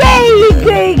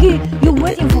 gay. You're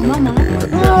waiting for Mama.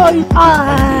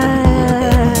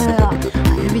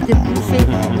 Invité bouffé,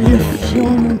 le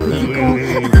fion, mon petit con.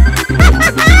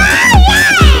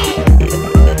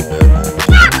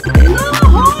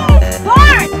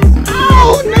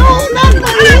 Oh no, not the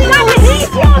heat!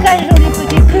 Quel joli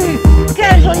petit cul!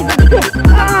 Quel joli petit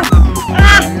cul!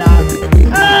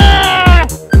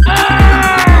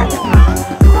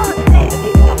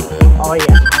 Oh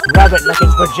yeah, rub it like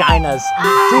it's vaginas.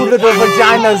 Two little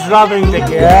vaginas rubbing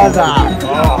together.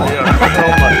 Oh yeah, so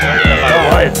much better than my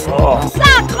wife.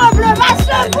 Sacre bleu, ma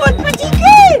soeur, bout de petit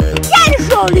cul! Quel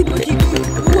joli petit cul!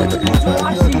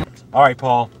 All right,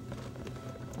 Paul.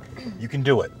 You can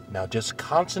do it. Now just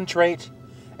concentrate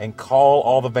and call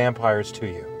all the vampires to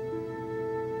you.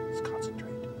 Just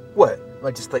concentrate. What?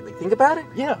 Like just like think about it?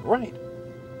 Yeah, right.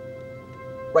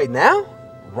 Right now?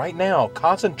 Right now.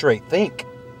 Concentrate. Think.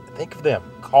 Think of them.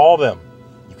 Call them.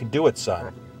 You can do it,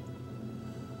 son.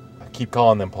 Keep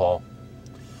calling them, Paul.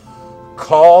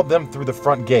 Call them through the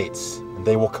front gates, and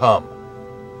they will come.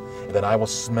 And then I will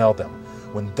smell them.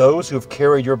 When those who have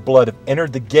carried your blood have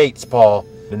entered the gates, Paul,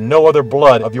 and no other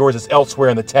blood of yours is elsewhere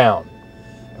in the town.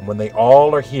 And when they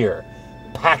all are here,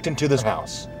 packed into this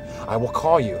house, I will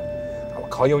call you. I will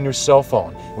call you on your cell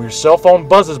phone. When your cell phone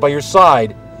buzzes by your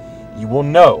side, you will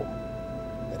know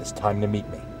that it's time to meet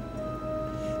me.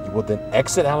 You will then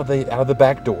exit out of the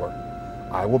back door.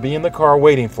 I will be in the car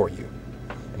waiting for you.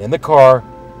 And in the car,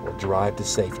 we'll drive to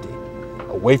safety,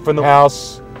 away from the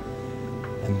house,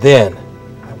 and then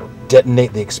I will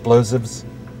detonate the explosives,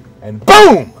 and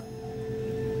boom!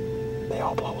 They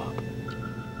all blow up.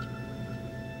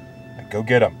 Now go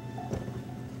get them.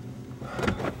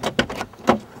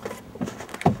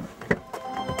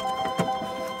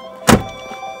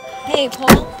 Hey,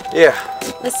 Paul. Yeah.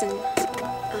 Listen,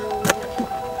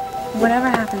 whatever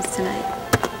happens tonight,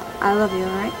 I love you,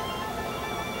 alright?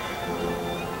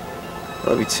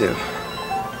 Love you too.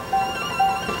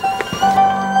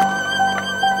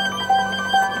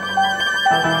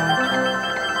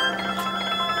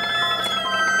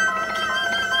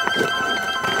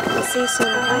 I'll see you soon,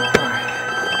 alright?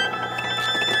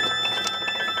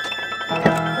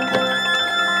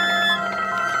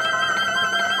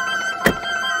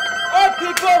 Alright,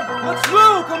 people, let's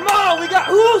move. Come on, we got.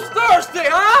 Who's thirsty,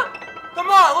 huh? Come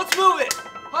on, let's move it.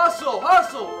 Hustle,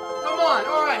 hustle. Come on.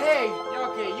 All right, hey.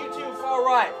 Okay, you two, far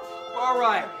right. Far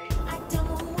right.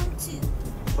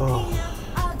 Oh,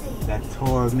 that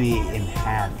tore me in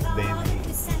half, baby.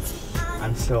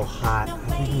 I'm so hot. I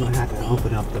think I'm gonna have to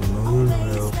open up the moon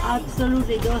roof.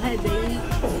 Absolutely, go ahead, baby.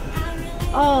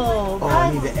 Oh,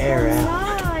 I need the air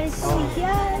out. Nice,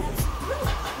 yes.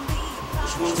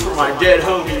 This one's for my dead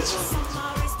homies.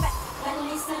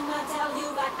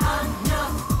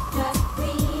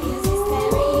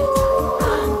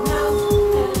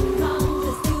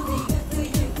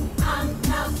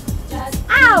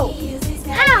 Ow!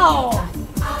 Ow!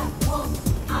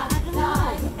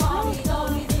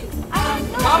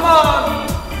 Come on!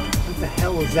 What the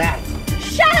hell was that?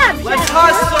 Shut up! Let's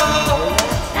hustle!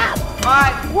 Stop!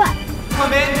 Alright. What?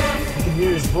 Come in. I can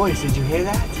hear his voice. Did you hear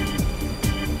that?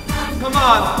 Come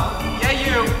on. Yeah,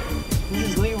 you. This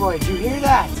is Leroy. Did you hear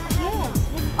that? Yes.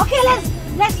 Okay,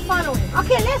 let's follow him.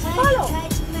 Okay, let's follow.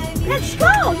 Let's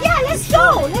go. Yeah, let's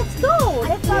go. Let's go.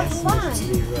 Let's have fun.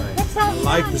 Let's have I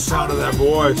like the sound of that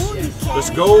voice. Let's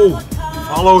go.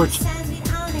 Follow it.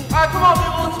 Alright, come on,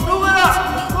 people. Let's move it up.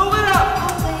 Move it up.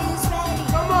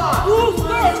 Come on. Move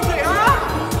Thursday, huh?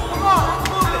 Come on,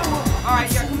 move it. Alright,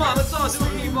 yeah, come on. Let's all do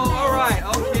it, people. Alright,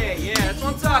 okay, yeah, that's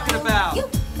what I'm talking about.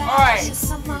 Alright,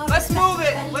 let's move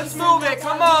it. Let's move it.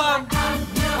 Come on.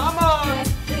 Come on.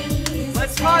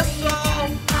 Let's hustle.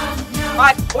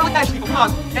 Alright, what with that, people? Come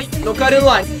on. Hey, don't cut in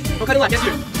line. Don't cut in line. Yes,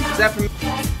 you. Is that for me?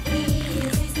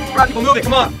 Alright, people, move it.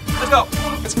 Come on. Let's go.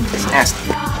 It's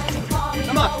nasty.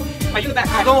 Come on. Alright, you in the back.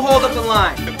 Alright, don't hold up the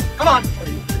line. Come on.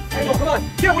 Come on.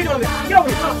 Get over here. Get over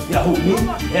here. Yeah, who, me?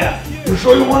 Yeah. You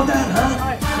sure you want that,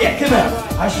 huh? Yeah, come here.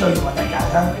 I'll show you what I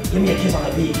got, huh? Give me a kiss on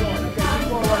the beak.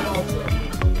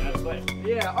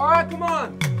 Yeah, alright, come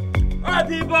on. Alright,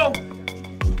 people.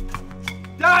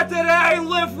 Die today,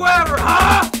 live forever,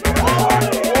 huh?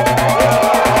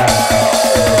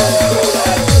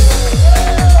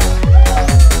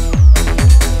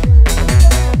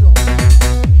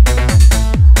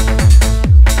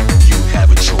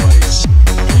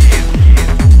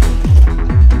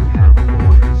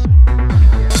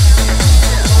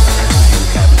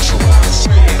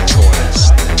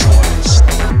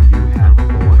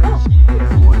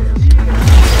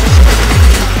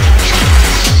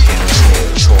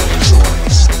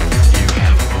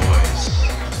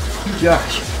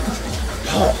 Josh,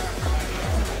 Paul,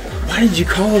 why did you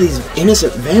call all these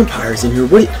innocent vampires in here?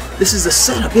 This is a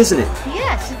setup, isn't it?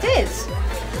 Yes, it is.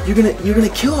 You're gonna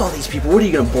kill all these people. What are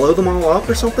you gonna blow them all up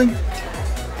or something?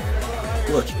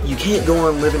 Look, you can't go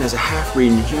on living as a half-breed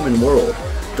in the human world.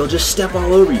 They'll just step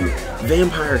all over you.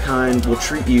 Vampire kind will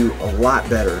treat you a lot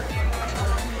better.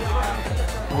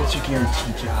 What's your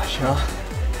guarantee, Josh, huh?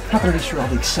 How can I be sure I'll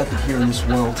be accepted here in this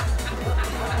world?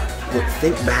 Look,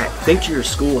 think back. Think to your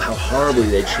school how horribly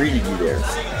they treated you there.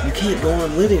 You can't go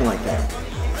on living like that.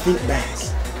 Think back.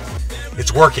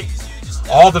 It's working.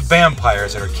 All the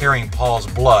vampires that are carrying Paul's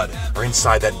blood are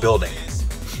inside that building.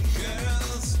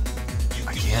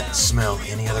 I can't smell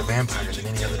any other vampires in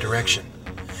any other direction.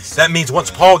 That means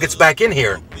once Paul gets back in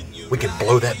here, we can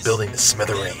blow that building to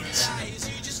smithereens.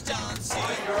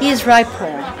 He is right,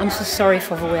 Paul. I'm so sorry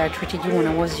for the way I treated you when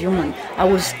I was human. I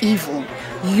was evil.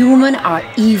 Humans are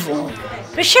evil.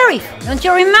 The sheriff, don't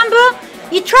you remember?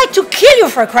 He tried to kill you,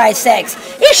 for Christ's sakes.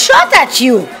 He shot at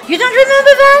you. You don't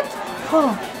remember that?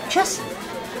 Paul, just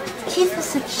give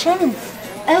us a chance.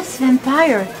 Us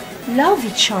vampires love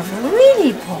each other,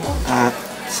 really, Paul.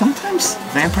 Sometimes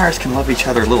vampires can love each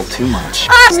other a little too much.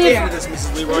 Stay out of this,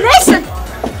 Mrs. Leroy. Listen!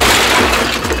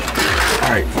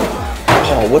 Alright,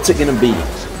 Paul, what's it gonna be?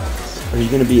 Are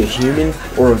you gonna be a human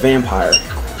or a vampire?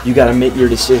 You gotta make your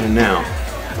decision now.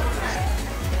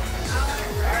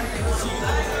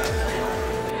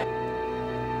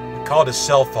 I called his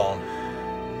cell phone.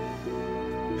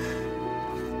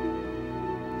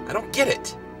 I don't get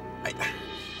it. I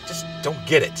just don't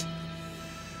get it.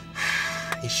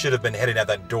 He should have been heading out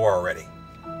that door already.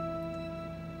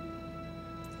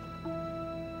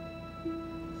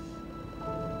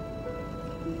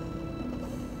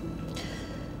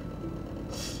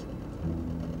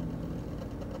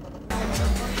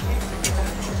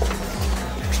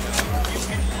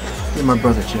 You're my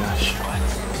brother, Josh.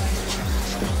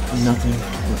 Nothing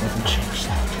will ever change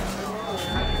that.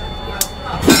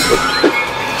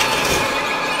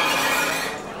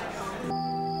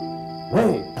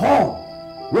 Hey,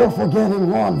 Paul, you're forgetting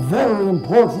one very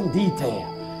important detail.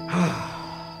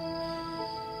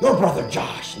 Your brother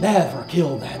Josh never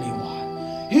killed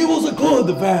anyone. He was a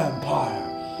good vampire,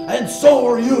 and so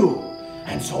are you,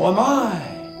 and so am I.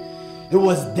 It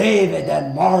was David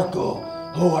and Marco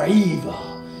who were evil.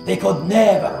 They could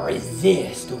never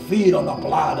resist to feed on the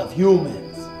blood of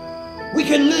humans. We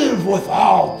can live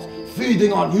without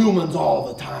feeding on humans all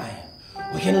the time.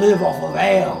 We can live off of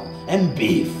ale and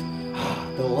beef.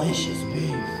 Delicious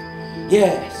beef.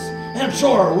 Yes, and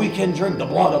sure, we can drink the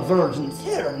blood of virgins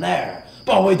here and there,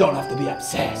 but we don't have to be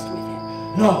obsessed with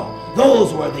it. No,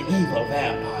 those were the evil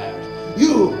vampires.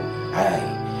 You, I,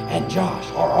 and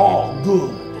Josh are all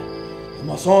good. You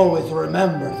must always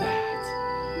remember that.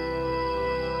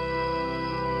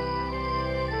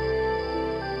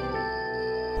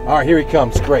 All right, here he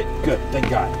comes. Great. Good. Thank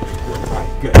God. All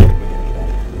right, good. We gotta get out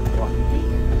of here. Come on.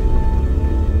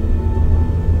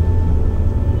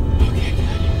 Okay, good.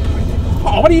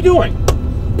 Paul, what are you doing?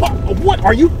 Paul, what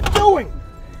are you doing?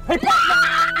 Hey, Paul!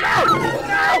 No!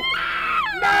 No!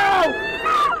 No!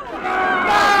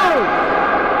 No!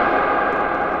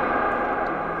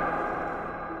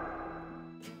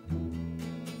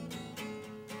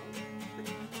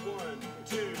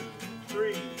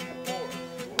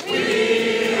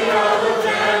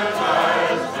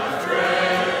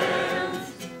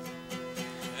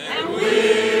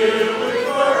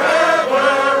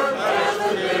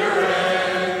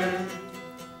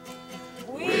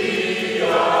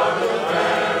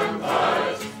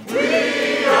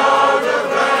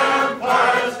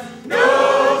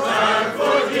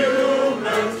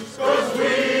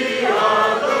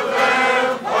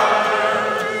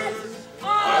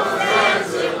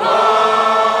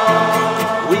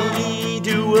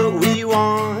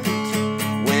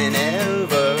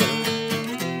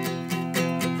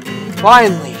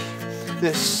 Finally,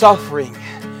 this suffering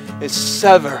is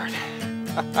severed.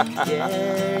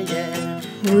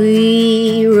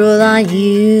 We rule on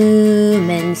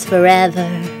humans forever.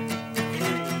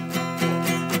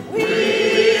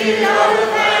 We are the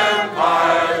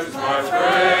vampires, my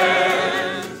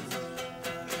friends,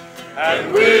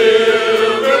 and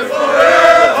we'll live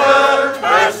forever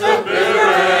past the bitter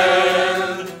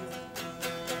end.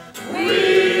 We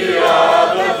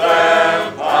are the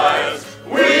vampires.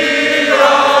 We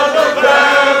are the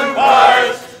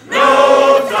vampires. No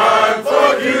time for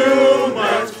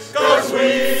humans, 'cause we.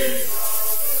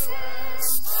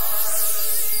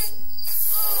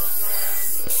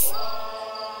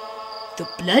 The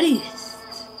bloodiest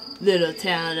little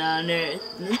town on earth.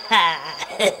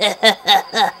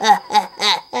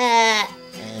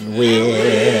 And we'll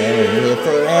live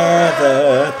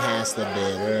forever past the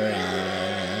bitter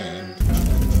end.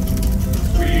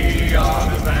 We are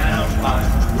the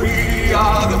vampires. We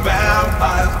are the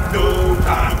vampires. No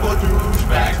time for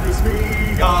douchebags, 'cause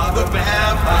we are the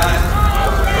vampires.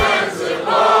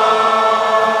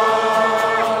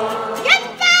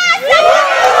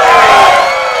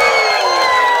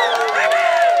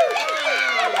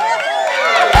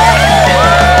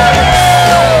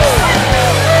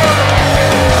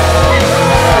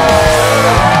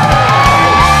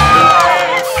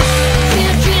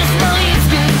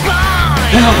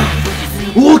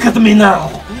 Look at me now!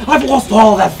 I've lost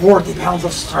all that 40 pounds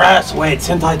of stress weight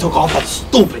since I took off that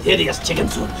stupid, hideous chicken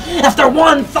suit. After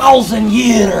 1,000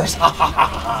 years!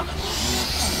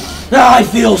 I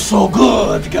feel so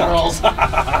good, girls!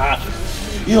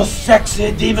 You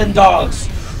sexy demon dogs!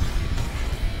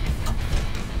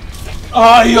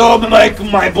 You make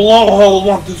my blowhole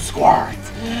want to squirt.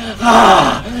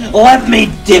 Let me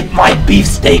dip my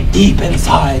beefsteak deep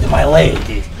inside, my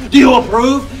ladies. Do you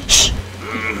approve? Shh!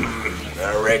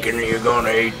 I reckon you're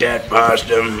gonna eat that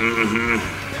pasta.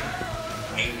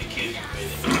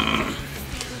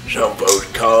 Some folks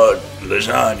call it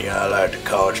lasagna. I like to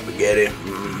call it spaghetti.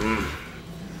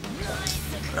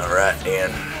 All right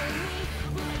then.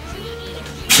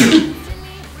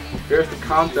 Here's the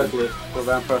contact list for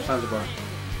Vampires of Zanzibar.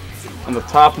 And the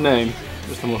top name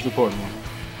is the most important one.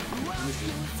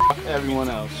 Fuck everyone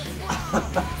else.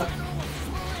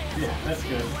 Yeah, that's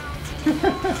good.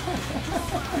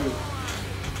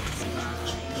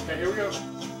 Okay, here we go.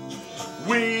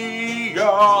 We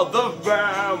are the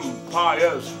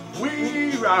vampires.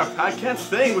 We are. I can't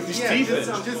sing with these teeth in.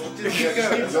 Just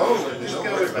go with it. Don't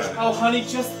worry about it. Oh, honey,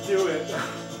 just do it.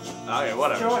 Okay,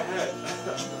 whatever. Go ahead.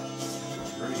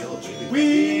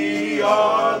 We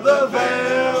are the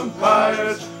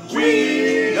vampires.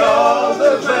 We are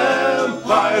the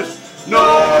vampires.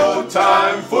 No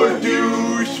time for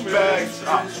douchebags. Oh,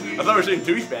 I thought we were saying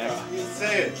douchebags.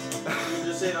 Say it.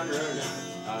 Just say it on your own now.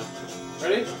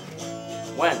 Ready?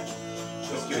 When?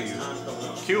 Let's kill you.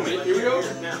 Cue me. Here we go.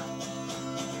 Now.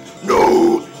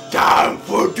 No time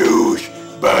for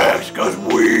douchebags, 'cause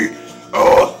we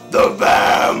are the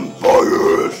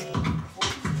vampires.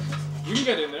 You can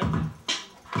get in there.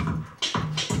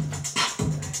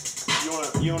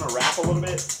 You wanna rap a little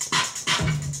bit?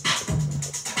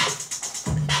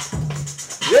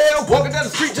 Yeah, walking down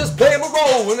the street just playing my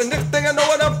role. And the next thing I know,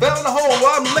 I done fell in a hole.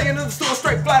 I'm laying in the sewer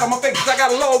straight flat on my face. I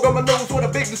got a log on my nose with a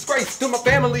big disgrace to my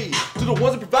family, to the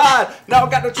ones that provide. Now I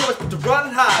got no choice but to run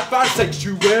and hide. Find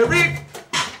sanctuary,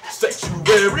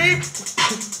 sanctuary.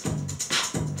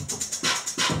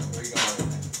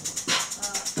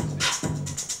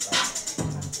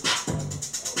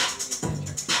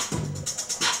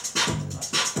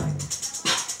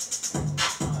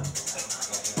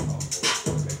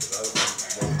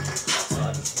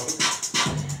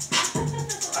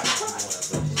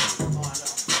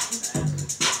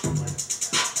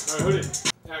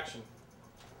 Action.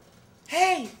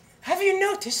 Hey, have you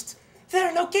noticed there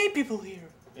are no gay people here?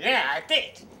 Yeah, I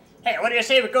did. Hey, what do you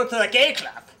say we go to the gay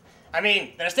club? I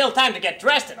mean, there's still time to get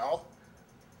dressed and all.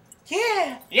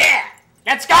 Yeah. Yeah,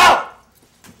 let's go!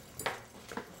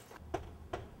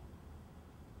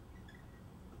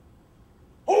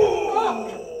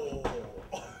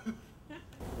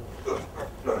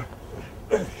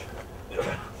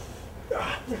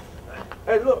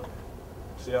 Hey, look.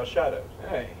 See our shadows.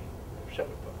 Hey, shadow.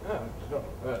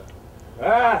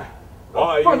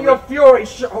 Why From your fury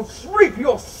shall sweep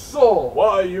your soul. Why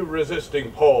are you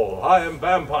resisting, Paul? I am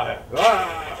vampire. Did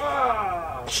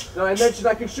I mention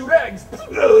I can shoot eggs?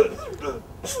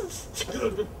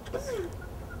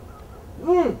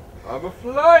 I'm a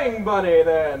flying bunny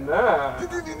then.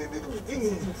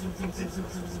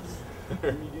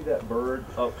 Can you do that bird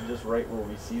up just right where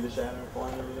we see the shadow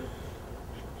flying over there?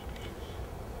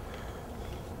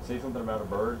 Say something about a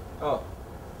bird. Oh.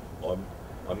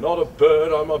 I'm not a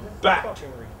bird, I'm a bat.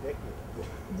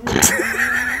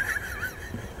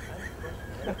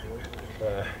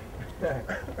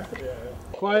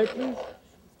 Quiet, please.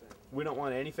 We don't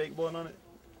want any fake blood on it?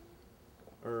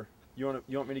 Or you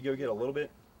want me to go get a little bit?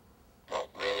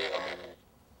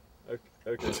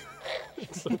 Okay.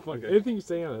 It's so funny. Anything you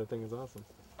say on that thing is awesome.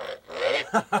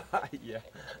 Yeah.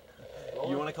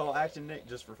 You want to call action, Nick,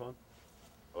 just for fun?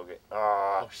 Okay.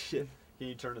 Oh shit. Can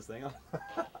you turn this thing on?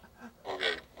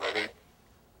 Okay, ready?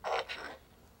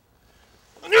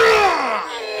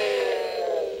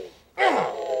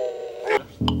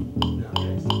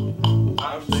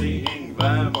 I'm seeing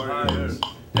vampires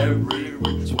every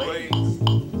which way,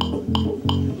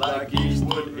 like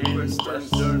Eastwood in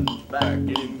Western back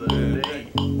in the day.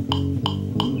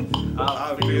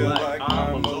 I feel like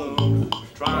I'm alone,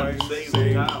 trying to save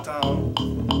the town.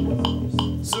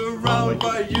 Surrounded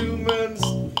by humans,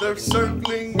 they're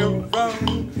circling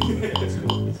around.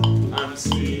 I'm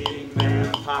seeing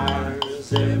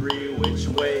vampires every which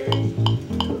way,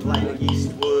 like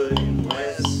Eastwood and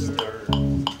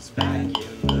Westerns back in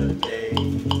the day.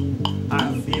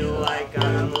 I feel like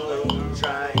I'm alone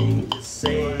trying to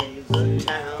save the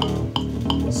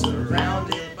town.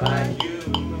 Surrounded by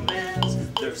humans,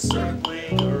 they're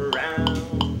circling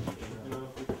around.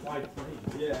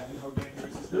 Yeah, and how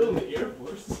dangerous is still in the Air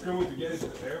Force. Going to get into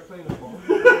the airplane and fall.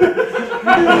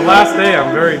 The last day,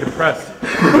 I'm very depressed.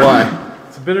 Why?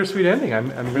 It's a bittersweet ending. I'm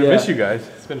gonna miss you guys.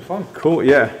 It's been fun. Cool,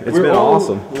 yeah. It's been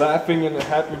awesome. Laughing and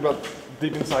happy, but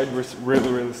deep inside we're really,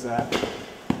 really sad.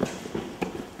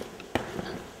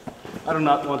 I do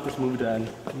not want this movie to end.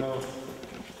 No.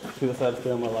 It's been the saddest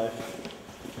day of my life.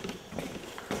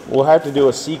 We'll have to do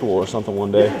a sequel or something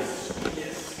one day.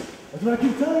 Yes. That's what I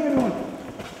keep telling everyone.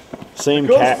 Same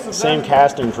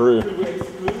cast and crew.